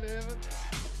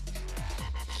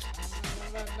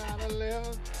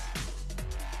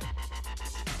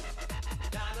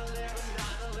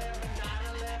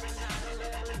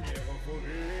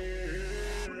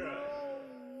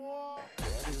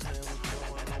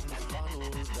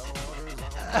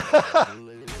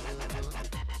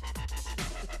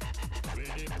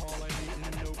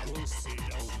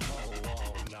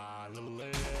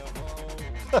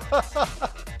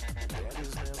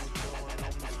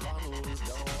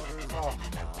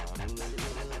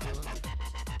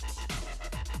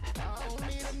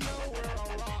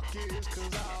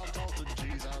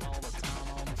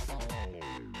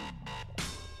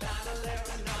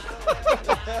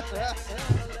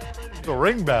 The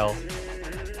ring bell.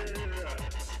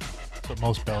 That's what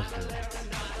most bells do.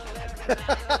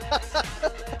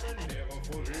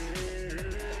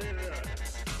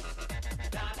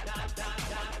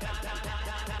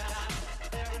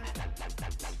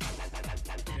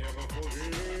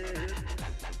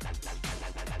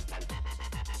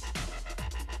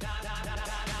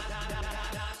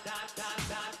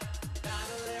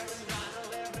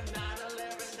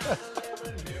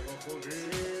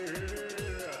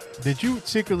 Did you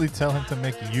secretly tell him to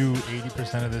make you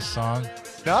 80% of this song?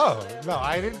 No,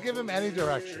 I didn't give him any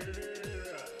direction.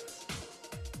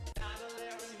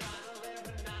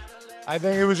 I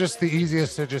think it was just the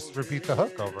easiest to just repeat the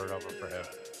hook over and over for him.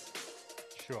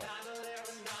 Sure.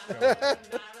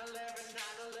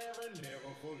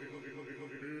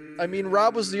 I mean,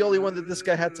 Rob was the only one that this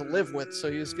guy had to live with,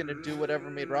 so he was going to do whatever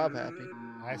made Rob happy.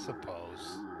 I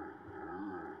suppose.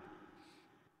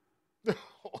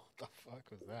 What the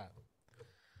fuck was that?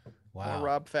 Wow.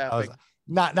 Rob fapping.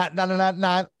 Not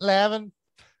 11.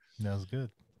 That was good.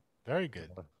 Very good.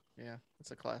 Yeah,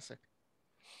 it's a classic.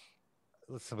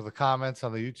 Listen to the comments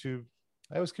on the YouTube.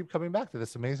 I always keep coming back to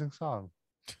this amazing song.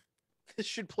 This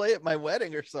should play at my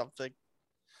wedding or something.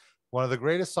 One of the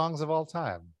greatest songs of all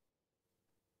time.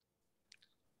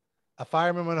 A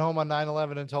fireman went home on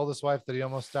 9/11 and told his wife that he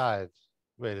almost died.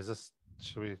 Wait, this is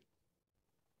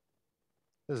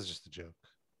just a joke.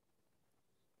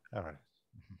 All right.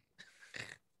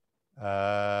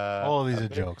 All of these are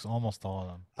jokes. Almost all of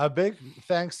them. A big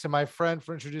thanks to my friend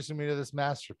for introducing me to this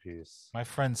masterpiece. My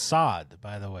friend Saad,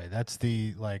 by the way. That's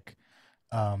the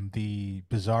the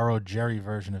Bizarro Jerry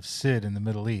version of Sid in the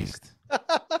Middle East.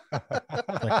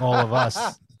 Like all of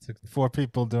us. It's like 4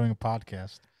 people doing a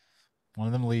podcast. One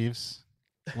of them leaves.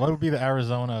 What would be the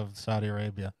Arizona of Saudi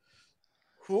Arabia?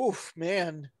 Oof,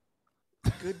 man.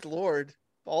 Good Lord.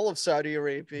 All of Saudi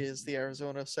Arabia is the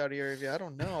Arizona of Saudi Arabia. I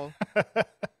don't know.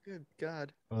 Good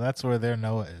God. Well, that's where their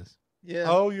Noah is. Yeah.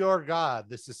 Oh, your God.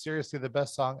 This is seriously the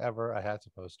best song ever. I had to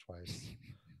post twice.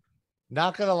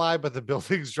 Not going to lie, but the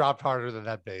buildings dropped harder than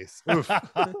that bass. Oof.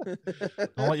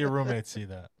 Don't let your roommates see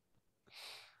that.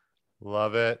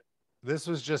 Love it. This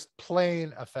was just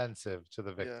plain offensive to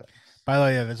the victim. Yeah. By the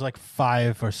way, yeah, there's like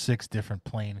 5 or 6 different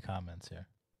plain comments here.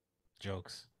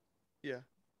 Jokes. Yeah.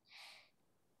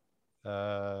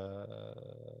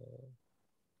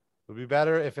 Would be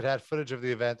better if it had footage of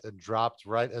the event and dropped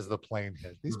right as the plane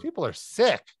hit. These people are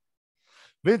sick.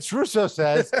 Vince Russo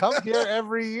says, come here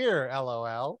every year,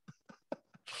 LOL.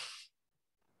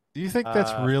 Do you think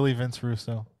that's really Vince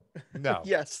Russo? No.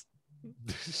 Yes.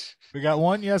 We got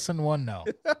 1 yes and 1 no.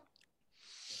 It's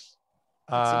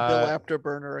a Bill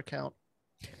Afterburner account.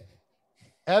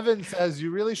 Evan says,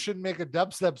 you really shouldn't make a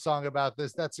dubstep song about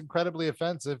this. That's incredibly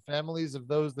offensive. Families of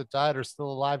those that died are still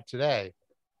alive today.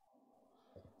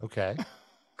 Okay.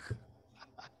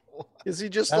 Is he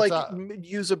just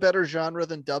use a better genre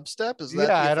than dubstep? Is that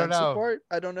the I don't offensive know. part?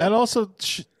 I don't know. And also,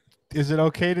 is it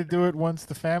okay to do it once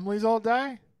the families all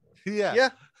die? Yeah.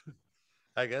 Yeah.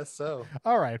 I guess so.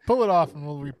 All right, pull it off and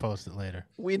we'll repost it later.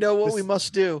 We know what we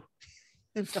must do.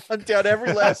 Hunt down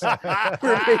every last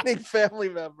remaining family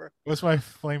member. What's my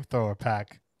flamethrower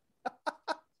pack?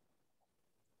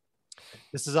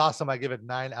 This is awesome. I give it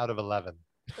 9 out of 11.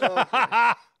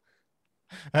 Okay.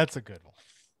 That's a good one.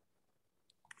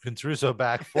 Vince Russo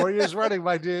back 4 years running,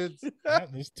 my dudes. Yeah,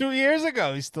 it was 2 years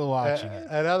ago. He's still watching it.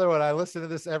 Another one. I listen to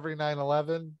this every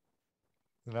 9/11.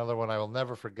 Another one I will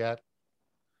never forget.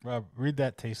 Rob, read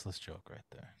that tasteless joke right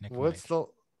there. Nick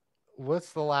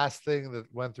What's the last thing that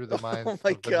went through the minds of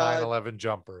the God. 9/11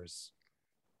 jumpers?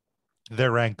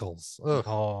 Their ankles. Ugh.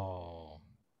 Oh.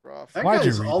 Rough. That Why'd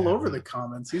you guy's read all that, over Rob? the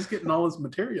comments. He's getting all his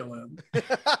material in.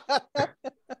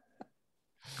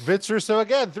 Vince Russo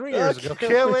again 3 years ago.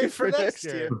 Can't wait for next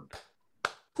year.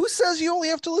 Who says you only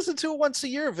have to listen to it once a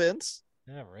year, Vince?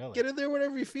 Yeah, really. Get in there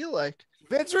whenever you feel like.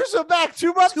 Vince Russo back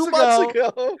 2 months 2 ago, months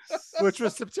ago. which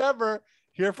was September.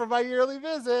 Here for my yearly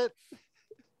visit.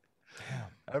 Damn.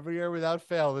 Every year without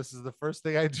fail, this is the first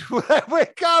thing I do when I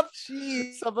wake up.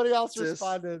 Jeez. Somebody else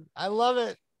responded. I love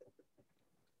it.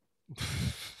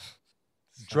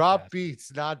 Drop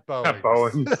beats, not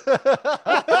Boeing.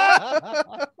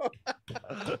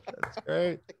 That's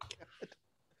great.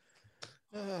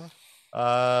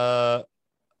 All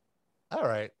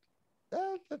right.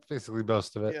 That's basically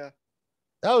most of it. Yeah.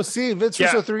 Oh, see, Vince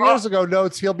Russo 3 years ago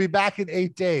notes he'll be back in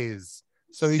 8 days.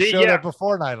 So he showed up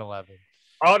before 9/11.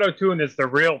 Auto-tune is the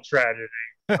real tragedy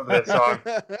of this song.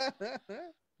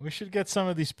 We should get some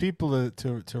of these people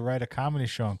to write a comedy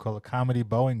show and call it Comedy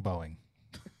Boeing.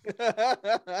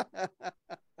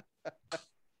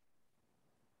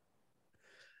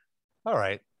 All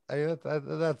right.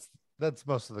 That's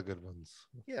most of the good ones.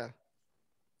 Yeah.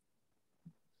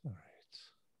 All right.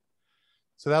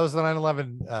 So that was the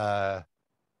 9/11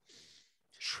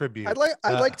 tribute. I'd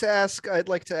like to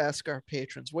ask our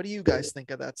patrons, what do you guys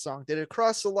think of that song? Did it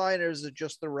cross the line, or is it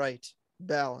just the right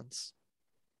balance?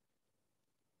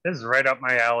 This is right up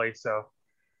my alley, so.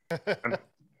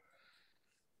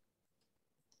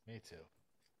 Me too.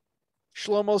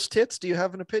 Shlomo's tits, do you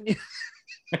have an opinion?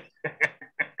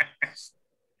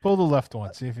 Pull the left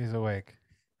one. See if he's awake.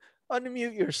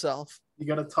 Unmute yourself. You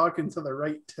got to talk into the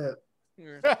right tip.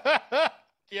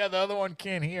 Yeah, the other one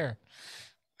can't hear.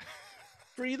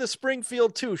 Free the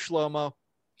Springfield too, Shlomo.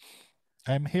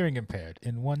 I'm hearing impaired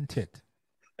in one tit.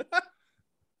 All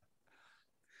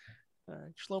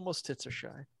right, Shlomo's tits are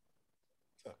shy.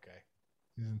 Okay.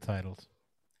 He's entitled.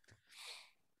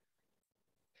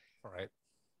 All right.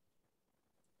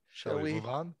 Shall we move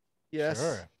on? Yes.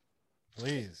 Sure.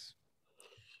 Please.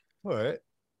 All right.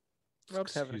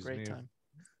 Rob's having a Excuse great me. time.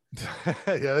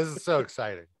 Yeah, this is so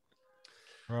exciting.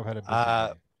 Rob had a busy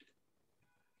day.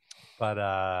 But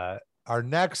our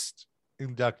next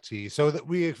inductee, so that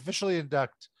we officially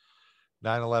induct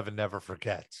 9/11 Never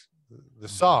Forget, the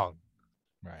song,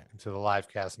 right, into the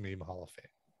Livecast Meme Hall of Fame.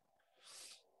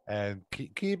 And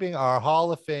keeping our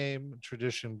Hall of Fame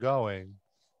tradition going.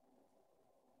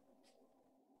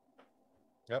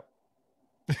 Yep.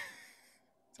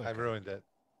 I ruined it.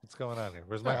 What's going on here?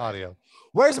 Where's my audio?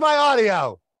 Where's my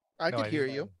audio? I could hear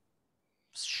you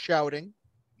shouting.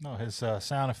 No, his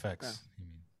sound effects.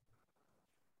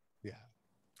 Yeah.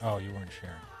 Oh, you weren't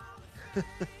sharing.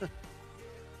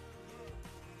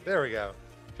 There we go.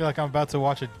 I feel like I'm about to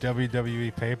watch a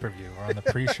WWE pay-per-view. We're on the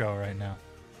pre-show right now.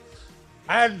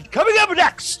 And coming up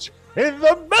next in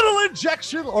the Metal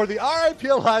Injection or the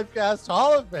RIPL Livecast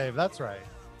Hall of Fame. That's right.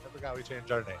 I forgot we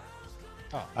changed our name.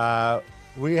 Oh.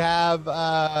 We have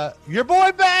your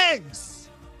boy Bangz.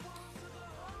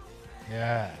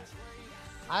 Yeah.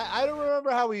 I don't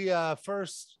remember how we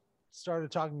first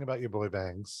started talking about your boy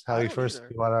Bangz. How I he don't first either.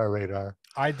 came on our radar.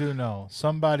 I do know.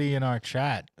 Somebody in our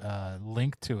chat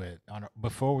linked to it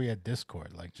before we had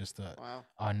Discord, like just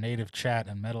our native chat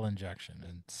and Metal Injection,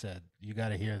 and said, "You got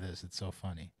to hear this. It's so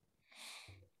funny."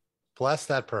 Bless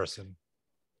that person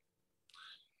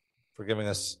for giving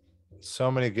us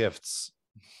so many gifts.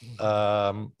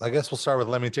 I guess we'll start with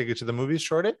 "Let Me Take You to the Movies,"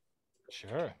 Shorty.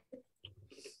 Sure.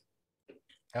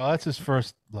 Well, that's his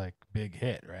first like big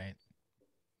hit, right?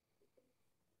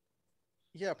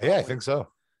 Yeah. Yeah, I think so.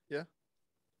 Yeah.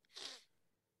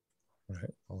 All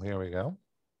right. Well, here we go.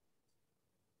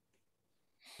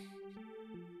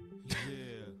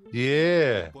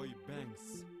 Yeah. Boy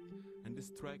Bangz. And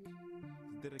this track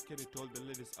is dedicated to all the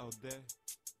ladies out there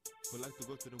who like to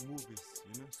go to the movies,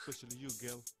 you know, especially you,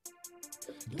 girl.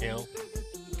 Gail.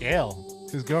 Gail.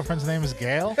 His girlfriend's name is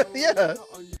Gail? Yeah.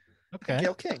 Okay.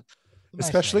 Gail King. Nice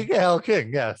Especially name. Gail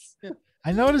King, yes. Yeah.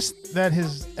 I noticed that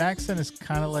his accent is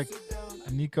kind of like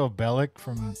Nico Bellic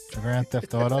from Grand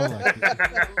Theft Auto, like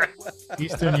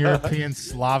Eastern European,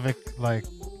 Slavic, like.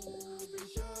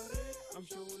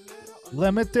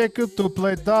 Let me take you to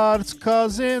play darts,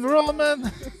 cousin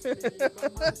Roman. Is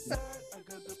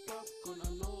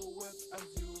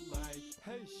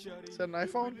that an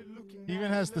iPhone? He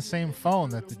even has the same phone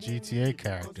that the GTA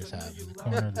characters have in the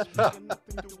corner of the screen.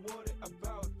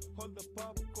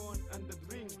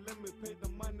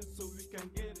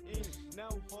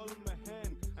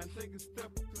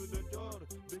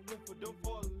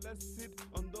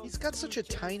 He's got such a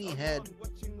tiny head.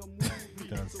 He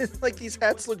does. Like these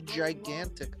hats look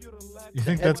gigantic. You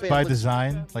think that's by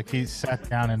design? Like he sat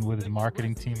down and with his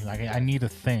marketing team, like, I need a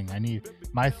thing.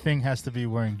 My thing has to be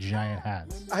wearing giant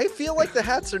hats. I feel like the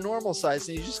hats are normal size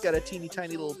and you just got a teeny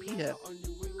tiny little pea head.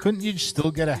 Couldn't you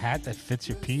still get a hat that fits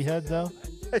your pea head though?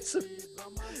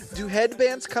 Do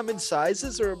headbands come in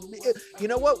sizes, or you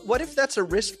know what? What if that's a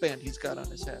wristband he's got on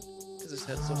his head? Because his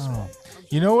head's so small.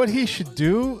 You know what he should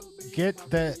do? Get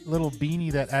that little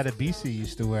beanie that Adebisi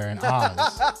used to wear in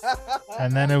Oz,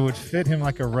 and then it would fit him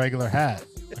like a regular hat,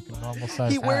 like a normal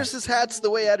size. He wears his hats the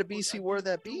way Adebisi wore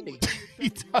that beanie. He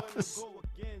does.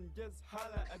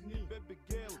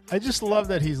 I just love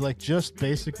that he's like just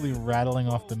basically rattling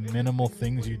off the minimal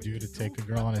things you do to take a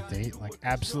girl on a date, like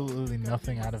absolutely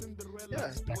nothing out of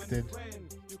expected.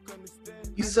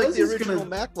 He's like the original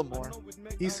Macklemore.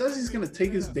 He says he's going to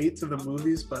take his date to the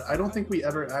movies, but I don't think we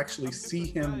ever actually see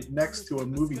him next to a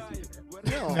movie theater.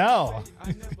 No.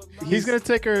 He's going to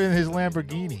take her in his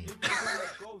Lamborghini.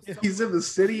 He's in the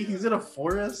city. He's in a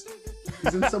forest.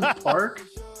 He's in some park.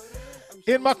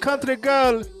 In my country,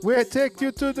 girl, we take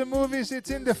you to the movies.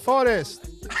 It's in the forest.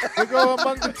 We go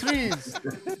among the trees.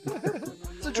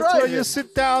 That's where you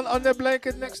sit down on the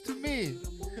blanket next to me.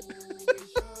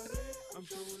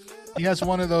 He has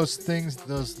one of those things,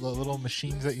 those little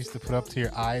machines that used to put up to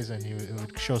your eyes, and it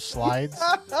would show slides.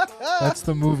 That's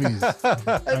the movies.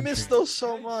 I miss those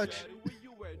so much.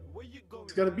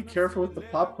 He's got to be careful with the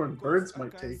popcorn. Birds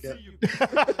might take it.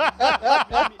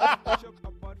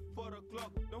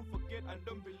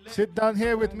 Sit down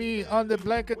here with me on the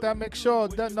blanket and make sure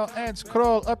that no ants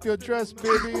crawl up your dress,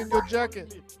 baby, in your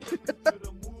jacket.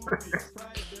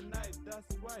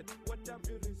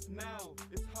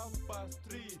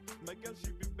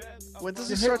 When does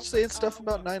he start saying stuff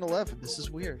about 9/11? This is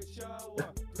weird.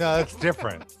 No, that's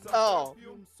different. Oh.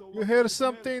 You hear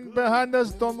something behind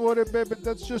us? Don't worry, baby.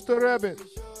 That's just a rabbit.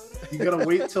 You gotta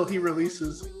wait till he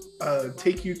releases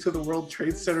Take You to the World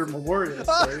Trade Center Memorial.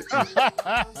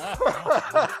 Right?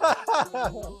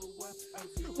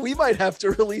 We might have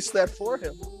to release that for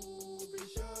him.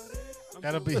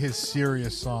 That'll be his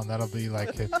serious song. That'll be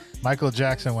like Michael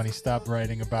Jackson when he stopped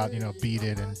writing about, Beat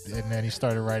It, and then he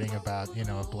started writing about,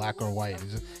 black or white.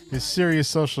 His serious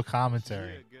social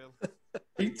commentary.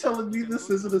 Are you telling me this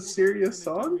isn't a serious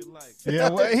song? Yeah,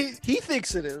 well, he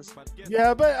thinks it is.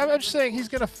 Yeah, but I'm just saying he's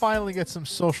gonna finally get some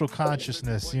social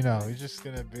consciousness. He's just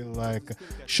gonna be like,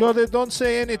 sure, they don't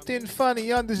say anything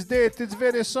funny on this date. It's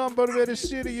very somber, very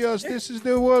serious. This is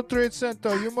the World Trade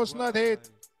Center. You must not hate.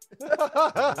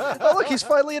 Oh, look, he's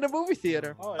finally in a movie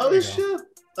theater. Oh shit!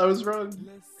 I was wrong.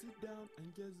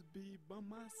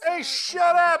 Hey,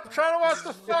 shut up! I'm trying to watch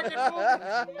the fucking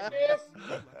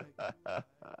movie.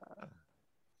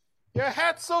 Your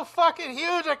hat's so fucking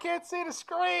huge, I can't see the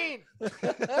screen.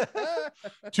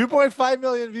 2.5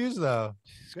 million views, though.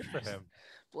 Good for him.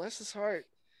 Bless his heart.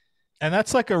 And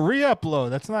that's like a re-upload.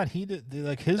 That's not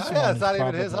like his. Oh, yeah, it's not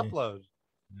even his probably... upload.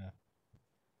 Yeah.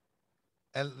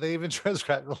 And they even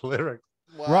transcribed the lyrics.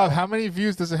 Wow. Rob, how many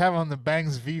views does it have on the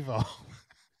Bangz Vivo?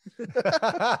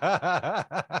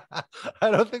 I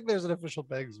don't think there's an official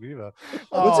Bangz Vivo.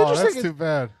 What's interesting that's too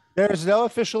bad. There's no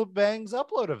official Bangz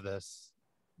upload of this.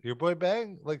 Your boy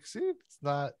Bang, see, it's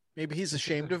not. Maybe he's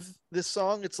ashamed of this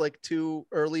song. It's like too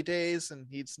early days, and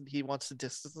he wants to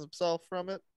distance himself from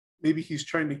it. Maybe he's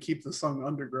trying to keep the song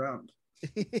underground.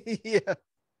 Yeah,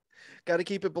 got to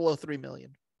keep it below 3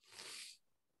 million.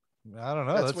 I don't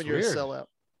know. That's when you're weird. a sellout.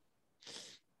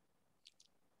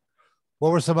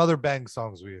 What were some other Bang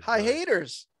songs we had? High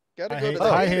Haters. Got to go to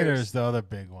the High Haters. Haters, the other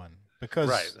big one, because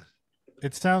right.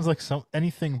 It sounds like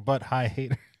anything but High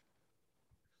Hater.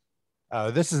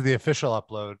 This is the official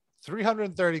upload.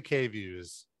 330K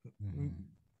views.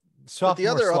 But the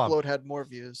other upload had more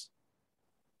views.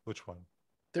 Which one?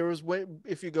 There was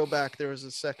if you go back, there was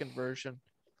a second version.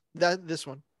 This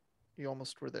one. You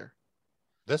almost were there.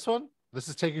 This one? This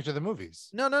is Take You to the Movies.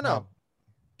 No.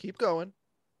 Keep going.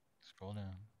 Scroll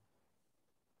down.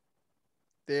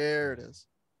 There it is.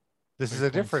 This is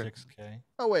a different. 6K.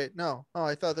 Oh wait, no. Oh,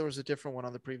 I thought there was a different one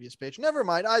on the previous page. Never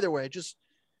mind. Either way, just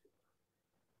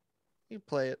you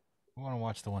play it. I want to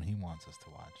watch the one he wants us to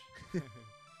watch.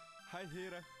 Hi,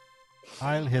 Hitler.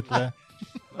 Heil Hitler.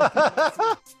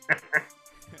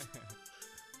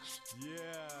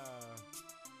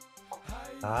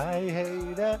 Hi,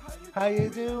 hater. How you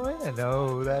doing? I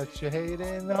know that you're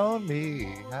hating on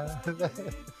me.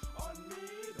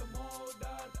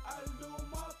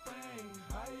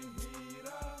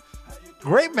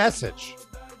 Great message.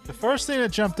 The first thing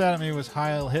that jumped out at me was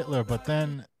Heil Hitler, but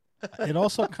then it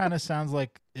also kind of sounds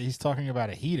like he's talking about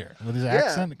a heater. With his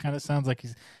accent, it kind of sounds like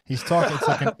he's talking. It's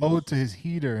like an ode to his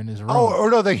heater in his room. Oh,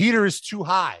 or no, the heater is too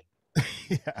high.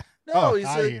 Yeah. No,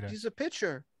 he's a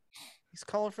pitcher. He's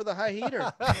calling for the high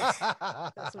heater. That's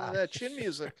some of that chin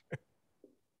music.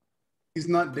 He's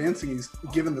not dancing. He's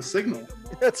giving the signal.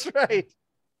 That's right.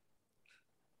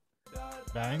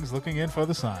 Bang's looking in for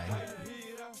the sign.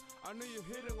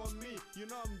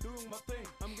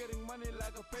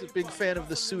 He's a big fan of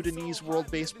the Sudanese World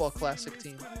Baseball Classic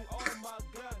team.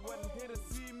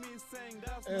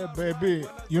 Hey, baby,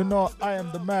 you know I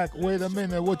am the Mac. Wait a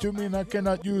minute. What you mean I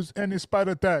cannot use any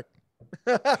spider tech?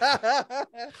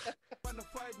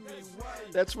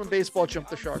 That's when baseball jumped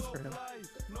the shark for him.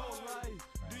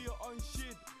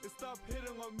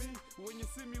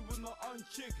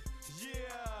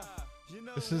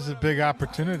 This is a big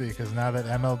opportunity because now that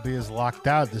MLB is locked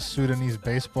out, the Sudanese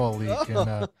Baseball League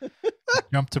can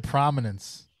jump to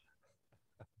prominence.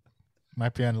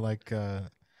 Might be on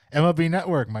MLB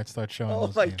Network might start showing. Oh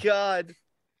those my games. God.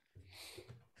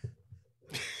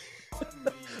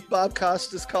 Bob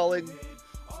Costa's calling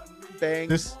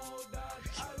Bangz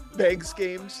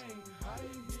games.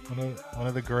 One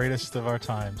of the greatest of our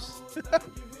times.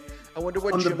 I wonder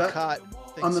what Jim Cott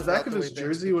thinks on the back about of the his way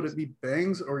jersey. Would it be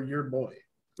Bangz or Your Boy?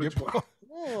 Which one?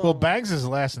 Well, Bang's his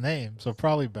last name, so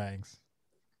probably Bangz.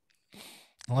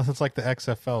 Unless it's like the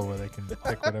XFL where they can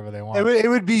pick whatever they want. It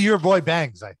would be Your Boy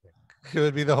Bangz, I think. It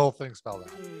would be the whole thing spelled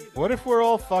out. What if we're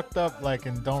all fucked up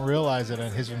and don't realize it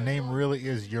and his name really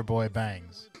is Your Boy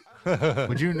Bangz?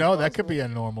 Would you know? That could be a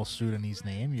normal Sudanese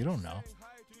name. You don't know.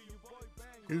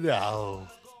 No.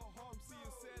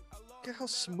 Look at how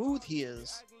smooth he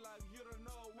is.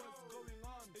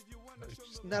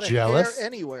 Not Jealous? a hair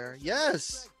anywhere.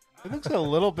 Yes. It looks a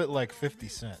little bit like 50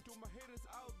 Cent.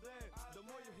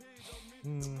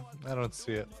 I don't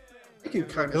see it. I can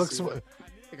kind It of looks see more, it.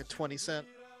 Like a 20 cent.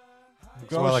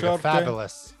 more like a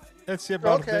Fabulous. Let's see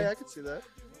about Okay, I can see that.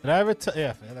 Did I ever tell?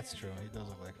 Yeah, that's true. He does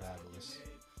look like Fabulous.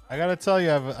 I gotta tell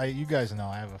you, you guys know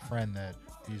I have a friend that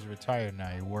he's retired now.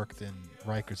 He worked in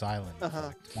Rikers Island for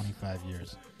like 25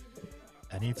 years,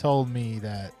 and he told me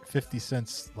that 50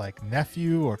 Cent's like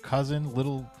nephew or cousin,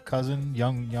 little cousin,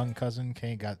 young cousin,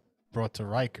 got brought to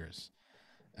Rikers,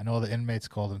 and all the inmates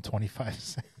called him 25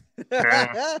 Cent.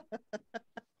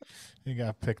 He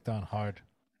got picked on hard.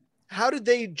 How did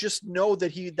they just know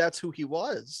that that's who he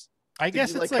was? I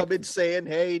guess he, it's come in saying,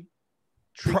 "Hey,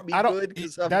 treat me good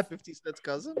because I'm 50 Cent's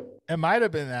cousin." It might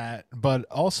have been that, but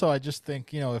also I just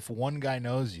think if one guy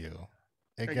knows you,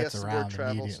 it gets around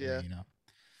immediately. You know,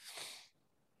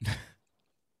 a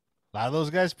lot of those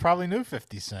guys probably knew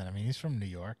 50 Cent. I mean, he's from New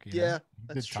York. You know?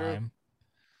 That's Good time.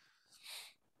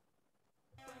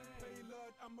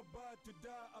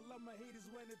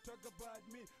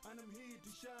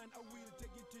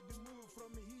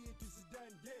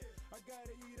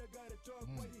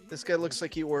 This guy looks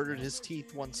like he ordered his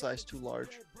teeth one size too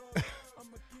large.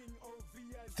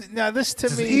 Now this to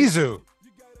me, Izu.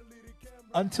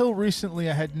 Until recently,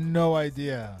 I had no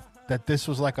idea that this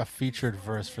was like a featured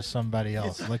verse for somebody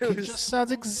else. Like he just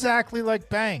sounds exactly like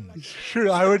Bangz.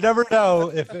 True, I would never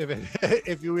know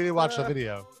if you really watch the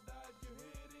video.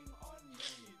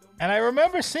 And I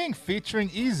remember seeing featuring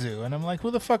Izu, and I'm like, who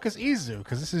the fuck is Izu?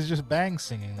 Because this is just Bangz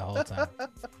singing the whole time.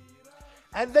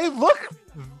 And they look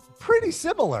pretty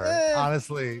similar,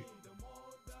 honestly.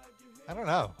 I don't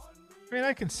know. I mean,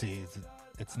 I can see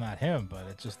it's not him, but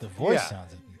it's just the voice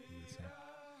sounds the same.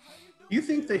 You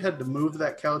think they had to move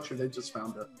that couch, or they just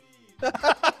found it?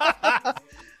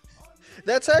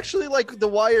 That's actually like The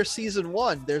Wire season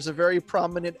 1. There's a very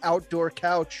prominent outdoor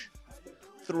couch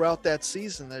throughout that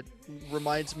season that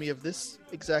reminds me of this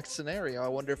exact scenario. I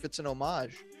wonder if it's an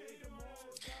homage.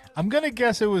 I'm going to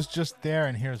guess it was just there,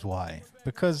 and here's why.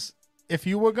 Because if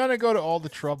you were going to go to all the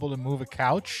trouble to move a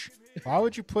couch, why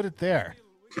would you put it there?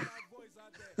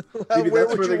 Maybe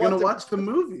that's where they're going to watch the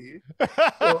movie.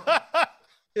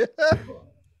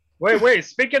 Wait.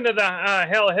 Speaking of the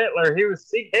Hail Hitler, he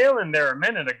was hailing there a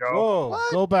minute ago. Whoa,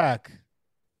 go back.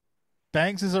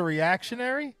 Bangz is a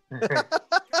reactionary? You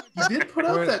did put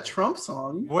out that Trump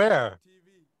song. Where?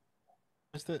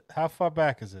 How far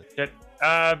back is it?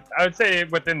 I would say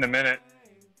within the minute.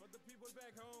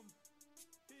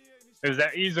 It was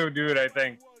that Izo dude, I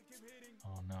think.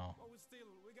 Oh, no.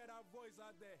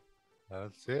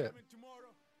 That's it.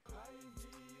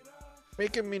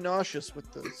 Making me nauseous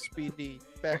with the speedy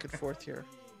back and forth here.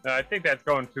 I think that's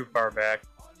going too far back.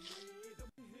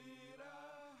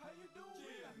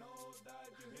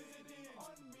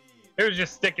 He was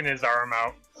just sticking his arm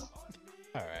out.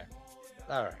 All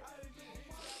right.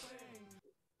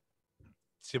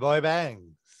 It's your boy Bangz.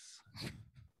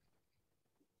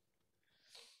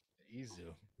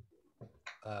 Izu.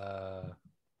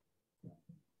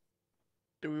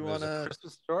 Do we want to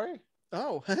Christmas story?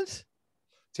 Oh, what?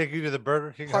 Take you to the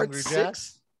Burger King Part Hungry 6?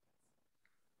 Jack's?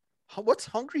 What's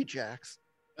Hungry Jack's?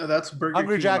 That's Burger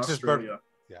Hungry King Jack's is Australia. Burger.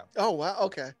 Yeah. Oh, wow.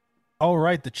 Okay. Oh,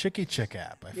 right. The Chicky Chick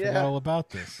app. I forgot all about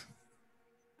this.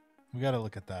 We got to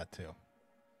look at that, too.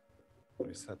 Let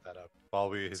me set that up while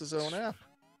we. It's his own app.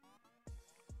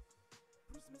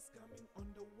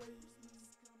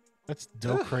 Let's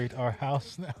docrate our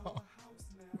house now.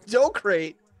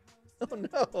 Docrate? Oh,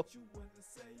 no.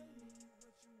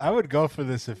 I would go for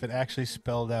this if it actually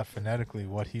spelled out phonetically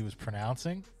what he was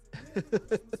pronouncing.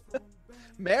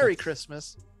 Merry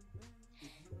Christmas.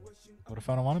 What if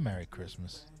I don't want to Merry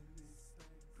Christmas?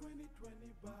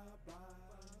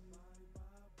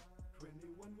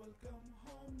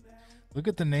 Look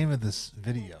at the name of this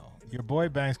video. Your Boy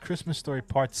Bangz Christmas Story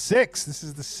Part 6. This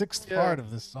is the 6th part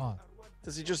of this song.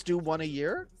 Does he just do one a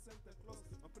year?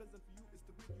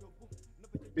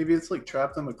 Maybe it's like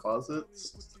Trapped in the Closet.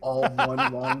 It's all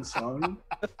one long song.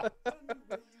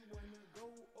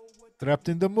 Trapped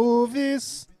in the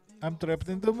movies. I'm trapped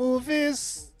in the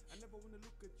movies.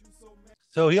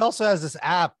 So he also has this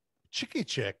app, Chicky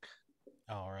Chick.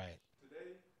 All right.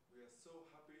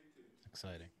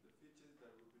 Exciting.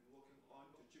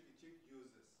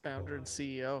 Founder and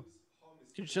CEO.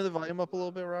 Can you turn the volume up a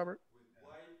little bit, Robert?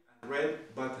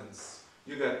 Red buttons.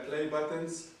 You got play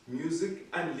buttons, music,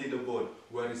 and leaderboard,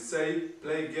 where you say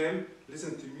play game,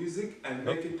 listen to music, and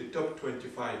make it the top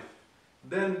 25.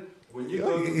 Then, when you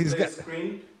go to the play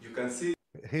screen, you can see.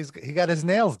 He got his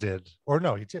nails did, or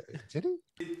no? He did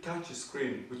he? touch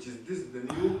screen, which is this the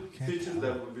new features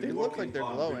that we've been They look like working they're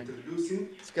on glowing. introducing.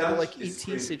 It's got a touch like ET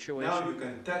screen. situation. Now you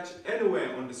can touch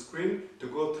anywhere on the screen to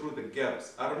go through the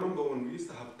gaps. I remember when we used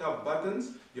to have tab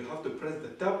buttons, you have to press the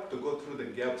tab to go through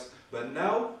the gaps. But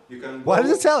now you can Why go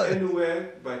does it tell it?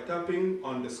 anywhere by tapping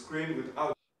on the screen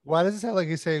without. Why does it sound like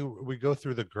he's saying we go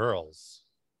through the girls?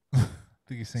 I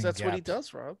think he's saying That's what he gaps.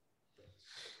 does, Rob.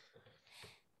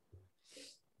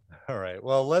 All right.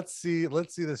 Well, let's see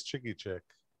this chicky chick.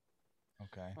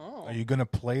 Okay. Oh. Are you gonna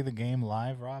play the game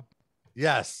live, Rob?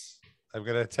 Yes, I'm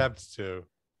gonna attempt to.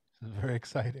 This is very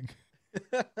exciting.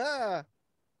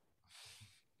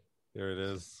 Here it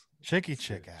is. Chicky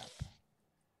Chick app.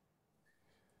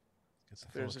 Gets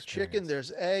the full There's a experience. chicken.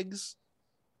 There's eggs.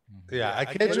 Yeah, I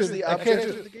can't What do is the I can't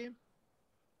object do. of the game?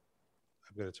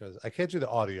 I'm gonna try this. I can't do the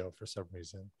audio for some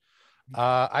reason.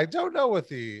 I don't know what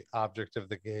the object of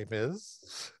the game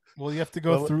is. Well, you have to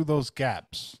go Well, through those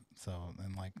gaps. So,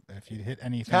 and like, if you hit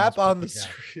anything, Tap just put on the gap.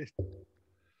 screen.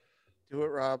 Do it,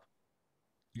 Rob.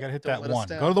 You gotta hit Don't that let us one.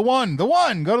 down. Go to the one. The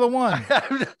one. Go to the one.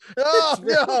 Oh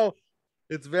no!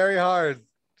 It's very hard.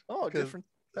 Oh, different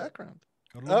background.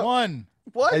 Go to the one.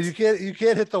 What? And you can't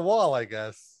hit the wall, I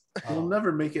guess. We'll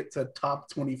never make it to top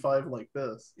 25 like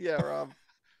this. Yeah, Rob.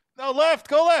 No, left.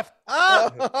 Go left.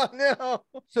 Ah! Oh no!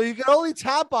 So you can only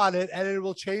tap on it and it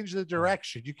will change the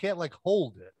direction. You can't like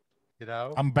hold it, you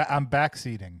know? I'm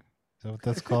backseating. Is that what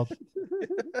that's called?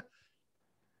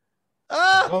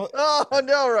 Ah! Well, Oh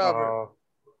no, Robert.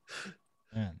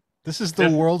 man, this is the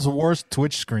world's worst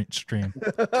Twitch stream.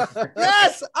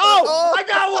 Yes! Oh, I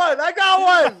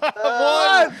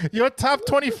got one! One. You're top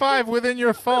 25 within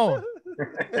your phone.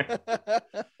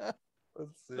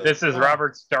 Let's see. This is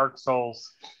Robert's Dark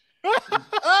Souls.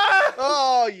 Ah!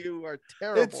 Oh, you are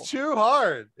terrible. It's too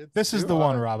hard. This is the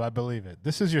one, Rob. I believe it.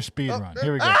 This is your speed run.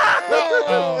 Here we go. Ah!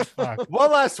 Oh, fuck.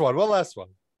 One last one. Come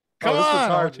this one's on. I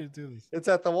hard. want you to do this. It's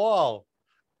at the wall.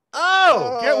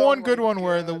 Oh! Get one my good one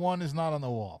where God. the one is not on the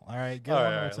wall. All right. Get All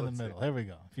one right, where it's in the let's see. middle. Here we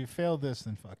go. If you fail this,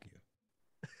 then fuck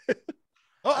you.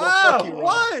 Oh, fuck you, Rob.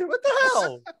 why? What the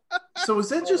hell? So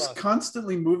is it Hold just on.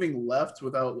 constantly moving left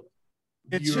without?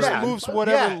 It your- just Yeah. moves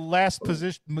whatever Yeah. last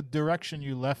position direction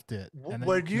you left it. And then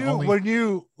When can you only, when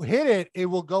you hit it, it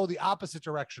will go the opposite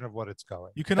direction of what it's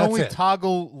going. you can That's only it.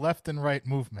 toggle left and right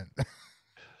movement.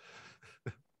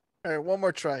 All right, one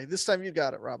more try. This time you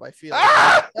got it, Rob. I feel.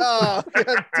 Ah! It. Oh,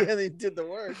 God damn! He did the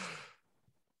worst.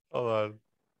 Hold on.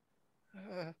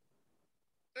 Uh,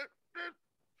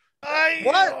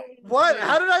 What?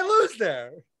 How did I lose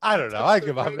there? I don't know. I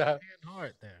give up now.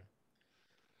 Heart there.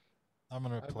 I'm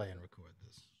gonna play and record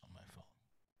this on my phone.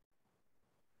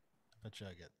 I bet you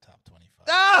I get top 25.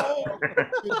 Ah!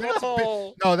 Dude, that's a big-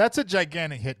 oh, no, that's a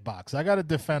gigantic hitbox. I got to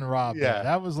defend Rob. there. Yeah.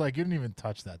 That was like you didn't even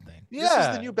touch that thing. this is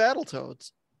Yeah. the new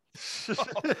Battletoads.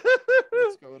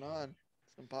 What's going on?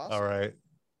 It's impossible. All right.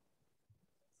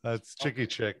 That's Chicky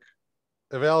Chick.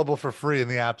 Available for free in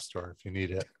the App Store if you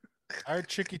need it. Our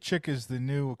Chicky Chick is the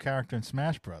new character in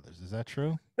Smash Brothers. Is that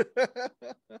true? Or did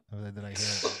I hear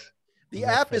it? The Was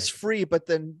that app is fake? free, but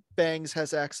then Bangz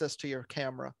has access to your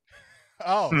camera.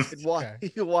 Oh, He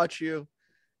can watch you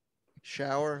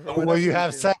shower. or When whatever you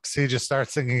have do. sex, he just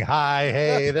starts singing, "Hi,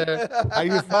 hey there, are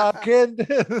you fucking?"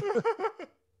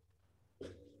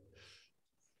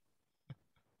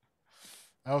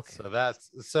 okay.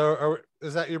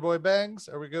 Is that your boy Bangz?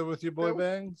 Are we good with your boy That-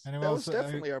 Bangz? Anyone That else, was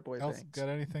definitely our boy else Bangz. got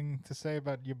anything to say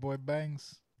about your boy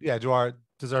Bangz? Yeah.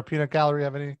 Does our peanut gallery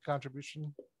have any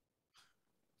contribution?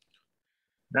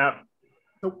 No,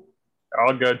 Nope.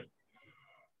 all good.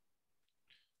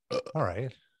 All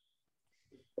right.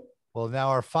 Well, now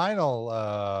our final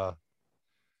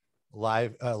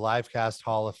Livecast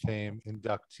Hall of Fame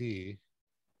inductee.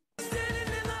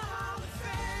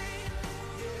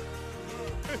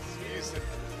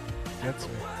 Gets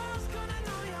me.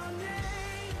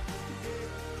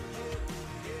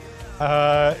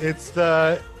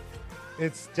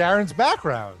 It's Darren's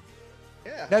background.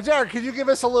 Yeah. Now, Darren, can you give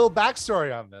us a little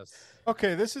backstory on this?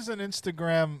 Okay, this is an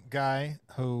Instagram guy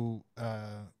who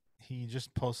he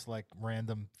just posts like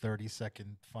random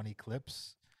 30-second funny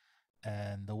clips.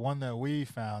 And the one that we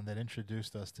found that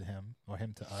introduced us to him, or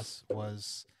him to us,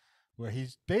 was where he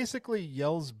basically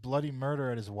yells bloody murder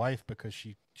at his wife because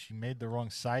she made the wrong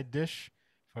side dish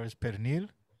for his pernil,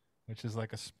 which is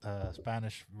like a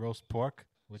Spanish roast pork,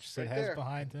 which Sid Right has there.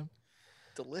 behind him.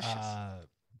 Delicious.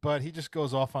 But he just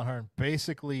goes off on her and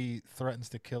basically threatens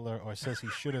to kill her, or says he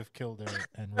should have killed her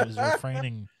and is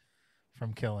refraining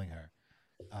from killing her.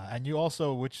 And you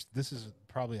also, which this is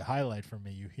probably a highlight for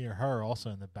me, you hear her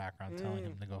also in the background telling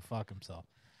him to go fuck himself.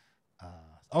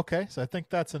 Okay, so I think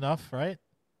that's enough, right?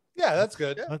 Yeah, that's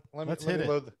good. Yeah. Let's let hit me it.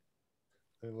 load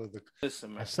the...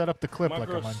 Listen, man. I set up the clip My like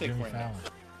I'm girl's on sick Jimmy right now. Fallon.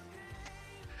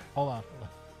 Hold on.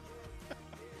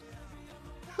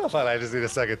 Hold on, I just need a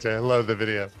second to load the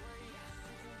video.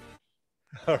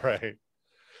 All right.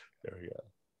 There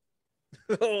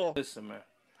we go. Listen, man.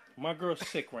 My girl's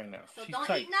sick right now. So She's don't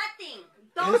tight. eat nothing.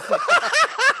 Don't.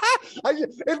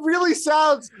 It really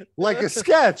sounds like a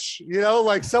sketch,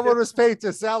 like someone was paid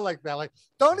to sound like that. Like,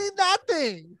 don't eat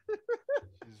nothing.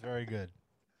 She's very good.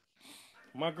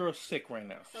 My girl's sick right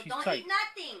now. So She's don't tight. eat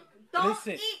nothing. Don't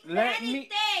Listen, eat let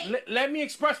anything. let me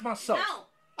express myself.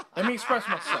 No. Let me express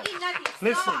myself. Don't eat nothing.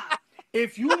 Listen, Stop.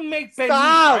 if you make pernil,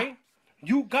 Stop. right,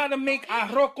 you gotta make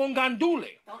arroz con gandule.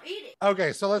 Don't eat it.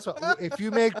 Okay, so if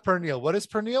you make pernil, what is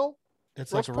pernil?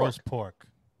 It's Roast like a roast pork.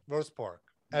 Roast pork.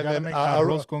 You And gotta then make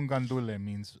arroz con gandule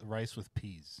means rice with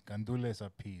peas. Gandules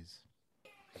are peas.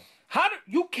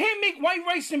 You can't make white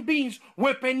rice and beans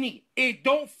with pernil. It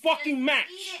don't fucking match.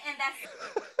 Eat it and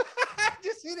that's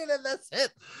just eat it and that's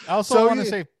it. I also So want to you-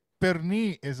 say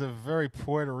pernil is a very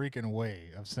Puerto Rican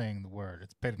way of saying the word.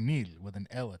 It's pernil with an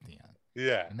L at the end.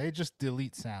 Yeah. And they just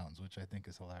delete sounds, which I think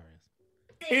is hilarious.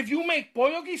 If you make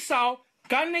pollo guisado,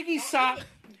 carne guisada,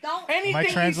 don't. Am I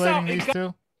anything translating guisado, these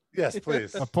two? Yes,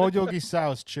 please. A pollo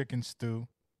guisado is chicken stew.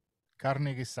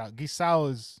 Carne guisado.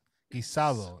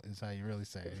 Guisado is how you really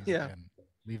say it. Yeah. Again,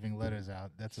 leaving letters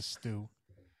out. That's a stew.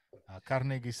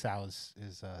 Carne guisado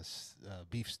is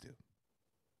beef stew.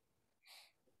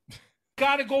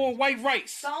 gotta go with white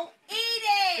rice. Don't eat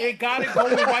it. It gotta go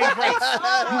with white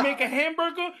rice. You make a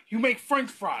hamburger, you make French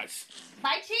fries.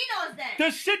 Buy Cheetos then. The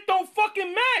shit don't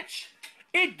fucking match.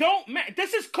 It don't match.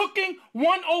 This is cooking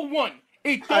 101.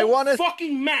 It don't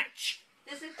fucking match.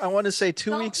 I want to say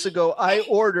 2 weeks ago, I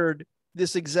ordered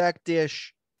this exact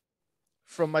dish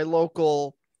from my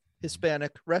local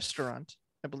Hispanic restaurant.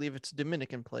 I believe it's a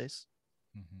Dominican place.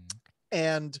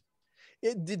 And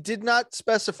it did not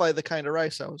specify the kind of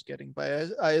rice I was getting,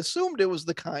 but I assumed it was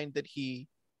the kind that he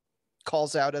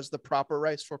calls out as the proper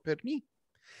rice for pernil.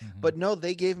 But no,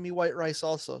 they gave me white rice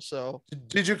also. So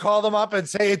did you call them up and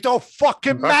say it don't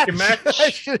fucking match? I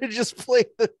should have just played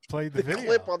the video.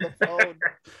 clip on the phone.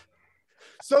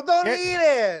 So don't eat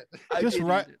it. Just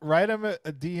write him a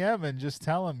DM and just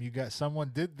tell him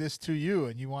someone did this to you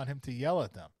and you want him to yell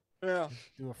at them. Yeah.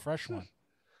 Do a fresh one.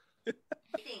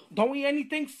 Don't eat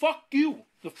anything. Fuck you.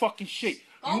 The fucking shit.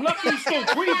 You lucky you still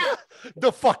breathing.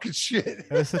 The fucking shit.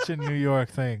 That's such a New York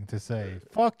thing to say.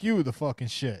 Fuck you, the fucking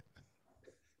shit.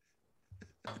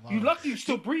 You lucky you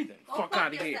still breathing. Fuck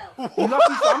out of here. You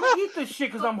lucky I'm gonna eat this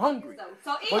shit because I'm hungry.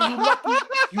 But you lucky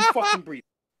you fucking breathing.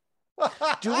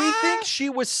 Do we think she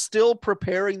was still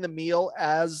preparing the meal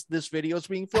as this video is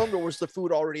being filmed, or was the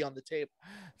food already on the table?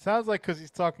 Sounds like because he's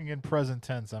talking in present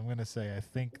tense. I'm gonna say I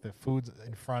think the food's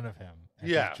in front of him. And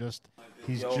Yeah.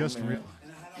 He's Yo, just. man.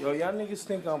 Yo, y'all niggas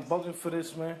think I'm bugging for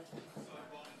this, man?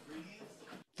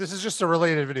 This is just a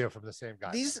related video from the same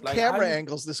guy. These Like, camera how you-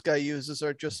 angles this guy uses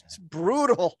are just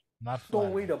brutal. Not throw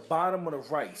away the bottom of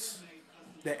the rice.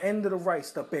 The end of the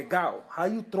rice, the pegao. How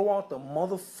you throw out the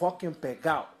motherfucking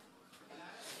pegao?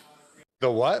 The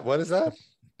what? What is that?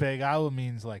 Pegado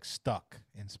means like stuck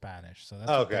in Spanish. So that's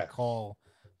what they call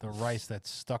the rice that's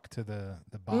stuck to the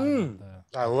bottom of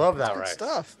the. I love that Good rice.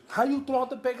 stuff. How you throw out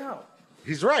the pegao?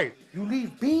 He's right. You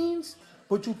leave beans,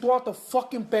 but you throw out the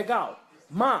fucking pegao.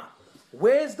 Ma,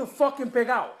 where's the fucking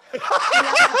pegao?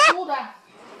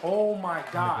 Oh my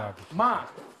God. Ma,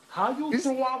 how you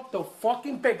throw out the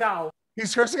fucking pegao?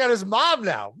 He's cursing at his mom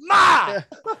now. Ma!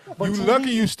 You lucky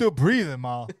you still breathing,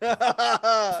 Ma.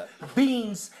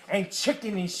 Beans and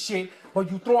chicken and shit, but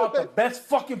you throw out the best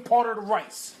fucking part of the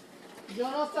rice. Yo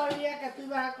no sabía que tú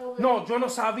ibas a comer. No, yo no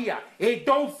sabía. It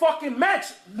don't fucking match.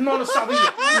 No, no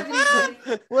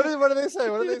sabía. What do they say?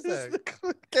 What do they say?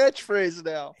 Catchphrase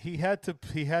now. He had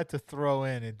to throw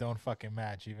in it don't fucking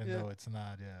match, even though it's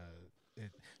not.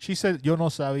 She said yo no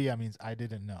sabía means I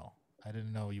didn't know. I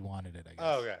didn't know you wanted it. I guess.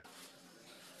 Oh, okay.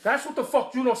 That's what the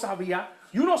fuck you no sabía.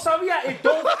 You no sabía. It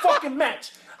don't fucking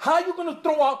match. How you gonna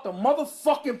throw out the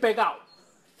motherfucking pegao?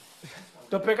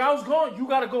 The pegao's gone. You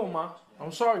gotta go, ma.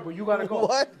 I'm sorry, but you gotta go.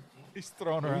 What? He's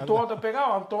throwing her You out. throw out the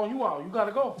pegao, I'm throwing you out. You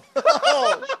gotta go.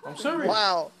 I'm serious.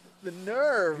 Wow, the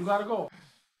nerve. You gotta go.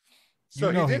 So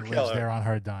you know he he did lives kill her. there on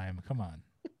her dime. Come on.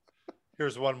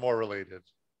 Here's one more related.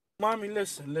 Mommy,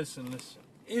 listen.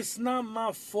 It's not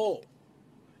my fault.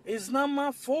 It's not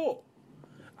my fault.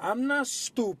 I'm not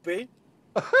stupid.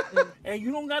 And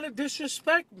you don't gotta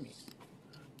disrespect me.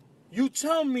 You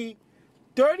tell me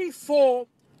 34,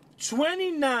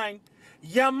 29,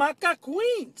 Yamaka,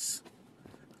 Queens.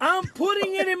 I'm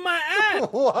putting it in my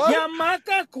app. What?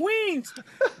 Yamaka Queens.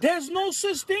 There's no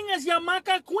such thing as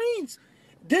Yamaka Queens.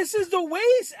 This is the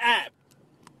Waze app.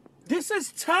 This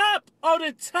is top of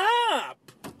the top.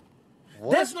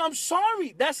 What? I'm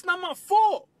sorry. That's not my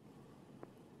fault.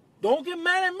 Don't get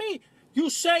mad at me. You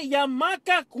say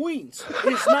Yamaka Queens.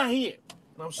 It's not here.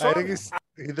 I'm sorry. I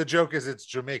think the joke is it's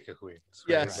Jamaica Queens.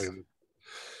 Yes.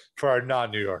 For our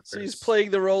non-New Yorkers. So he's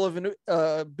playing the role of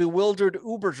a bewildered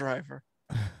Uber driver.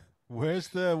 Where's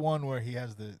the one where he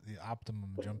has the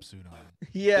optimum jumpsuit on?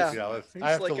 Yeah.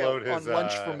 I have to load his on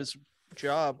lunch from his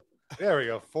job. There we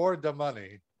go. For the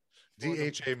money.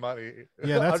 DHA money.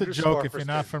 Yeah, that's a joke if for you're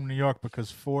not state. from New York, because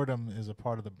Fordham is a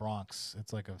part of the Bronx.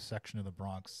 It's like a section of the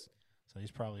Bronx. So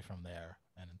he's probably from there.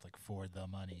 And it's like for the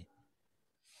money.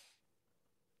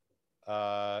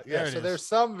 Yeah, so there's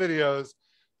some videos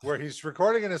where he's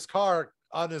recording in his car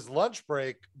on his lunch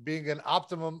break being an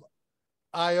Optimum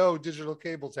IO digital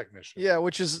cable technician. Yeah,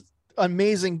 which is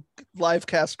amazing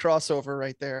Livecast crossover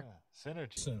right there.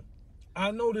 Synergy. Listen,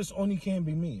 I know this only can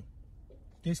be me.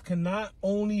 This cannot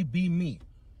only be me.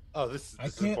 Oh, this I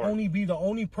is can't important. only be the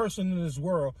only person in this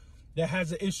world that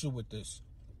has an issue with this.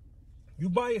 You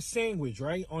buy a sandwich,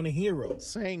 right, on a hero.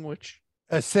 Sandwich.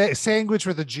 A sandwich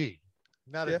with a G,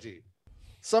 not a D.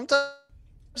 Sometimes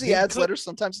he adds letters,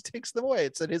 sometimes he takes them away.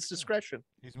 It's at his discretion.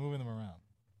 He's moving them around.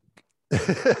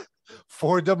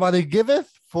 For the money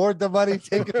giveth, for the money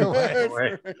taketh away.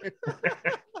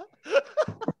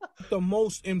 The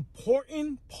most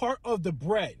important part of the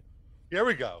bread. Here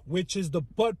we go. Which is the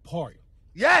butt part.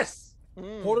 Yes.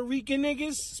 Puerto Rican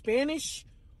niggas, Spanish.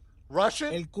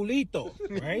 Russian. El culito,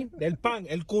 right? Del pan.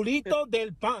 El culito del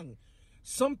pan.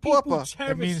 Some people cherish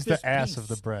That means this the ass piece. of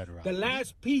the bread, right? The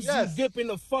last piece Yes. you dip in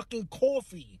the fucking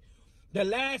coffee. The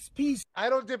last piece I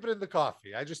don't dip it in the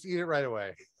coffee. I just eat it right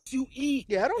away. you eat.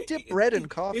 Yeah, I don't dip bread in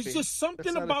coffee. It's just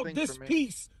something That's not a about thing this for me.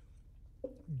 piece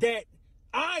that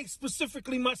I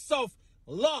specifically myself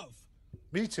love.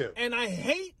 Me too. And I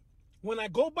hate when I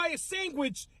go buy a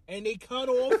sandwich and they cut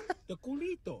off the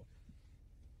culito.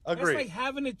 Agreed. That's like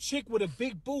having a chick with a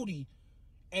big booty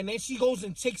and then she goes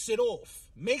and takes it off.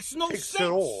 Makes no Takes sense.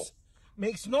 it off.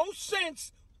 Makes no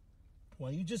sense.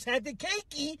 Well, you just had the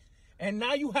cakey and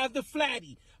now you have the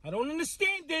flatty. I don't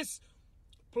understand this.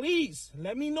 Please,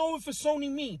 let me know if it's only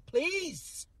me.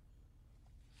 Please.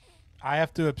 I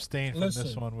have to abstain from this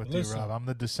Listen, one with listen. you, Rob. I'm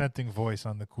the dissenting voice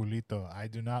on the culito. I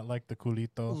do not like the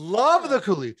culito. Love the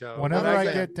culito. Whenever Not a I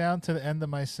fan. get down to the end of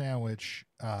my sandwich,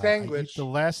 I eat Sandwich. the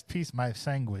last piece, my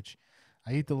sandwich.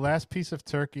 I eat the last piece of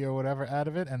turkey or whatever out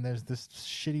of it, and there's this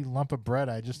shitty lump of bread.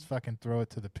 I just fucking throw it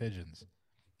to the pigeons.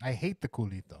 I hate the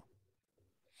culito.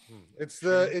 It's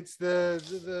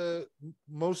the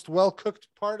most well cooked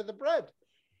part of the bread.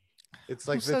 It's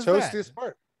like Who the says that? toastiest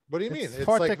part. What do you mean? It's It's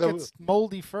part like that the gets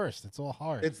moldy first. It's all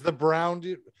hard. it's the brown.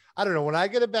 I don't know. When I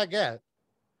get a baguette,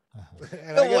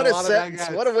 and I get What a lot of sentence.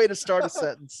 baguettes, What a way to start a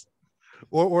sentence.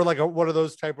 or like one of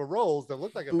those type of rolls that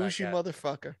look like a Bougie baguette.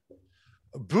 motherfucker.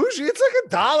 Bougie. It's like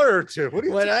 $1 or two. What do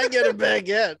you When think? I get a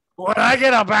baguette. When I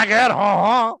get a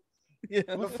baguette, Yeah.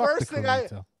 the Fuck first the thing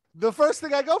culito. the first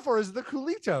thing I go for is the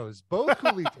culitos. Both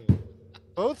culitos.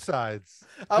 Both sides.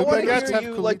 I Do want to baguettes hear have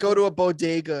you like go culito? to a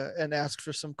bodega and ask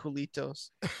for some culitos.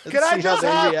 And Can I see just how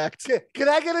they have? react. Can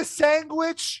I get a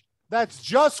sandwich that's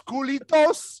just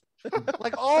culitos?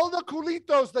 Like all the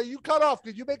culitos that you cut off.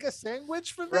 Could you make a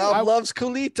sandwich for me? Rob loves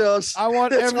culitos. I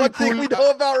want That's every one thing we culito. know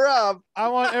about Rob. I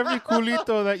want every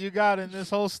culito that you got in this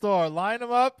whole store. Line them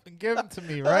up and give them to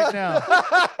me right now.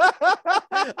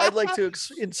 I'd like to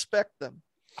inspect them.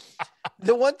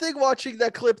 The one thing watching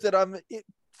that clip that I'm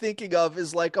thinking of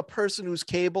is like a person whose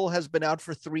cable has been out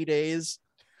for 3 days.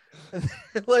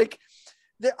 Like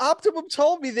the Optimum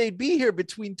told me they'd be here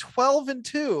between 12 and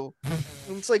 2.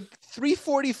 And it's like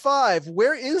 3:45.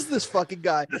 Where is this fucking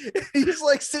guy? He's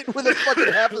like sitting with a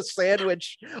fucking half a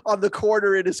sandwich on the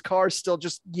corner in his car, still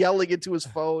just yelling into his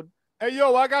phone. Hey,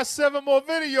 yo, I got 7 more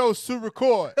videos to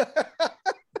record.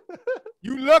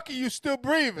 You lucky you still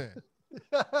breathing.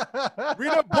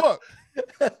 Read a book.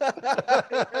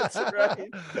 That's right.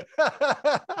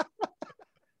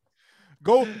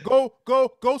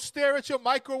 Go stare at your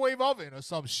microwave oven or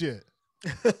some shit.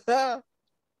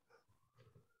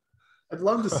 I'd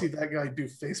love to see that guy do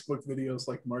Facebook videos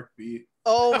like Mark B.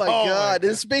 Oh my Oh my god, God.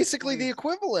 it's basically the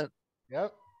equivalent.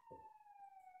 Yep.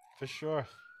 For sure.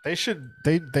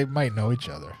 They might know each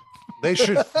other. They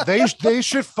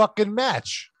should fucking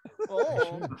match.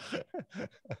 Oh.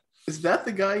 Is that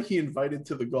the guy he invited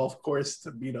to the golf course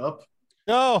to meet up?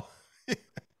 No.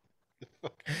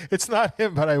 It's not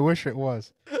him, but I wish it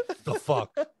was. The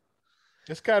fuck?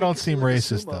 This guy don't seem like a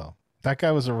racist sumo. though. That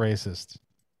guy was a racist.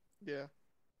 Yeah.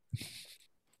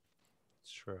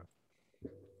 It's true.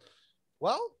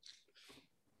 Well,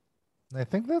 I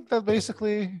think that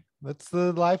basically that's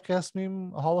the Livecast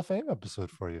Meme Hall of Fame episode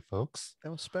for you folks.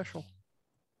 That was special.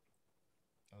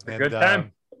 A good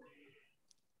time.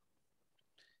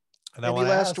 Any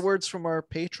last words from our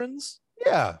patrons?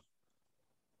 Yeah.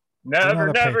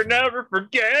 Never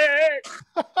forget.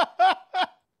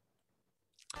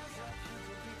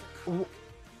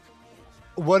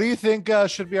 What do you think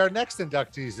should be our next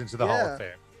inductees into the Hall of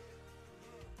Fame?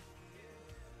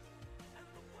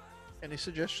 Any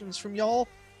suggestions from y'all?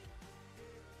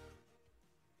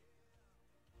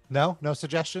 No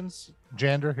suggestions.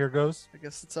 Jander, here goes. I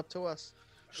guess it's up to us.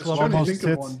 I was trying to think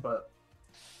of one, but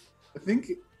I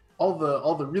think all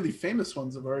the really famous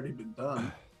ones have already been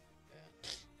done.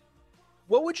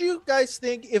 What would you guys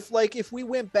think if we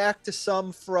went back to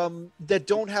some from that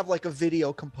don't have like a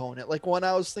video component? Like one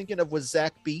I was thinking of was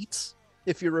Zach Beats,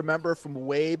 if you remember from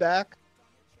way back,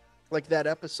 like that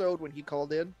episode when he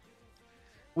called in.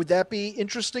 Would that be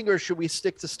interesting, or should we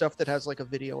stick to stuff that has like a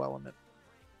video element?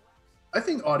 I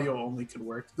think audio only could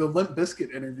work. The Limp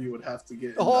Bizkit interview would have to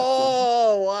get inducted.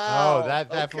 Oh wow! Oh, that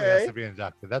definitely has to be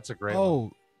inducted. That's a great one.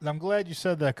 Oh, I'm glad you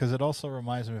said that because it also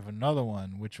reminds me of another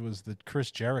one, which was the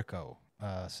Chris Jericho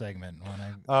segment when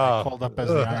I called up as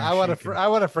the Iron Sheik. I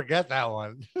want to forget that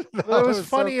one. It was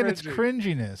funny in its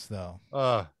cringiness, though.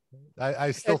 I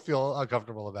still feel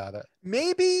uncomfortable about it.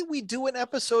 Maybe we do an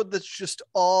episode that's just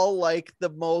all like the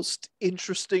most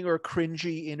interesting or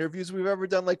cringy interviews we've ever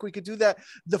done. Like we could do that.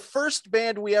 The first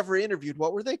band we ever interviewed,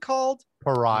 what were they called?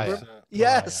 Pariah.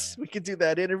 Yes, we could do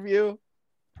that interview.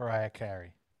 Pariah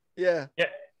Carey. Yeah. Yeah.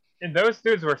 And those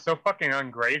dudes were so fucking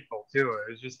ungrateful too.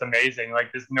 It was just amazing.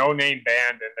 Like this no-name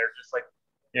band, and they're just like,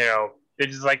 they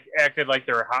just like acted like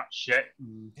they were hot shit.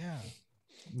 Yeah.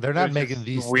 They're not making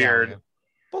these weird.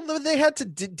 Well, they had to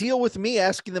deal with me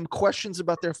asking them questions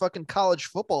about their fucking college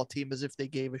football team as if they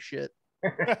gave a shit.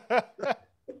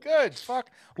 Good.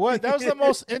 Fuck. What? That was the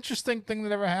most interesting thing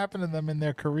that ever happened to them in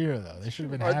their career, though. They should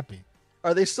have been happy.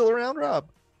 Are they still around,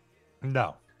 Rob?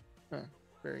 No. Oh,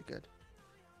 very good.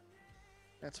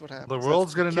 That's what happens. The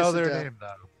world's going to know their death. name,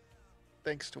 though.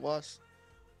 Thanks to us.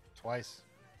 Twice.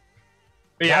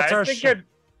 But yeah,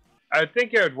 I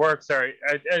think it would work. Sorry.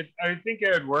 I think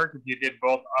it would work if you did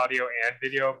both audio and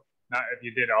video, not if you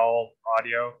did all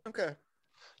audio. Okay.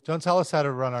 Don't tell us how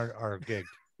to run our gig.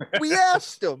 We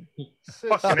asked them.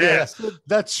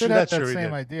 That's true. That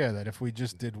same idea that if we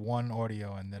just did one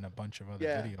audio and then a bunch of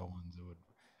other video ones, it would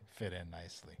fit in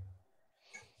nicely.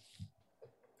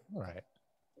 All right.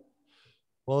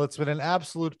 Well, it's been an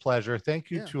absolute pleasure.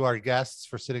 Thank you to our guests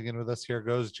for sitting in with us. Here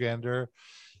goes Jander,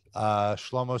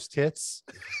 Shlomo's Tits.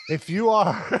 If you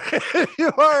are a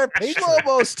patron,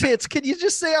 Shlomo's Tits, can you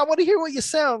just say, I want to hear what you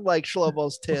sound like,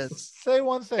 Shlomo's Tits? Say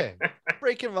one thing.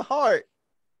 Breaking my heart.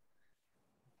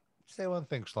 Say one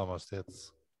thing, Shlomo's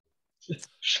Tits.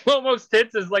 Shlomo's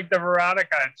Tits is like the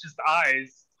Veronica. It's just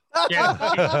eyes.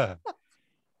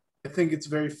 I think it's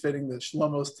very fitting that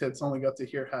Shlomo's Tits only got to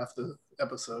hear half the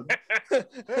episode.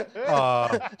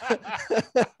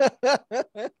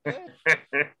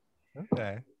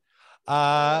 Okay.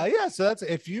 So that's,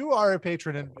 if you are a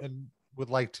patron and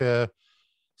would like to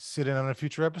sit in on a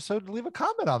future episode, leave a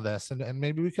comment on this and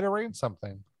maybe we could arrange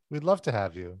something. We'd love to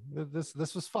have you.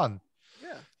 This was fun.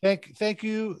 Yeah. Thank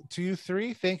you to you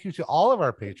three. Thank you to all of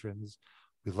our patrons.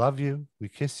 We love you. We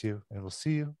kiss you, and we'll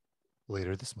see you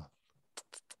later this month.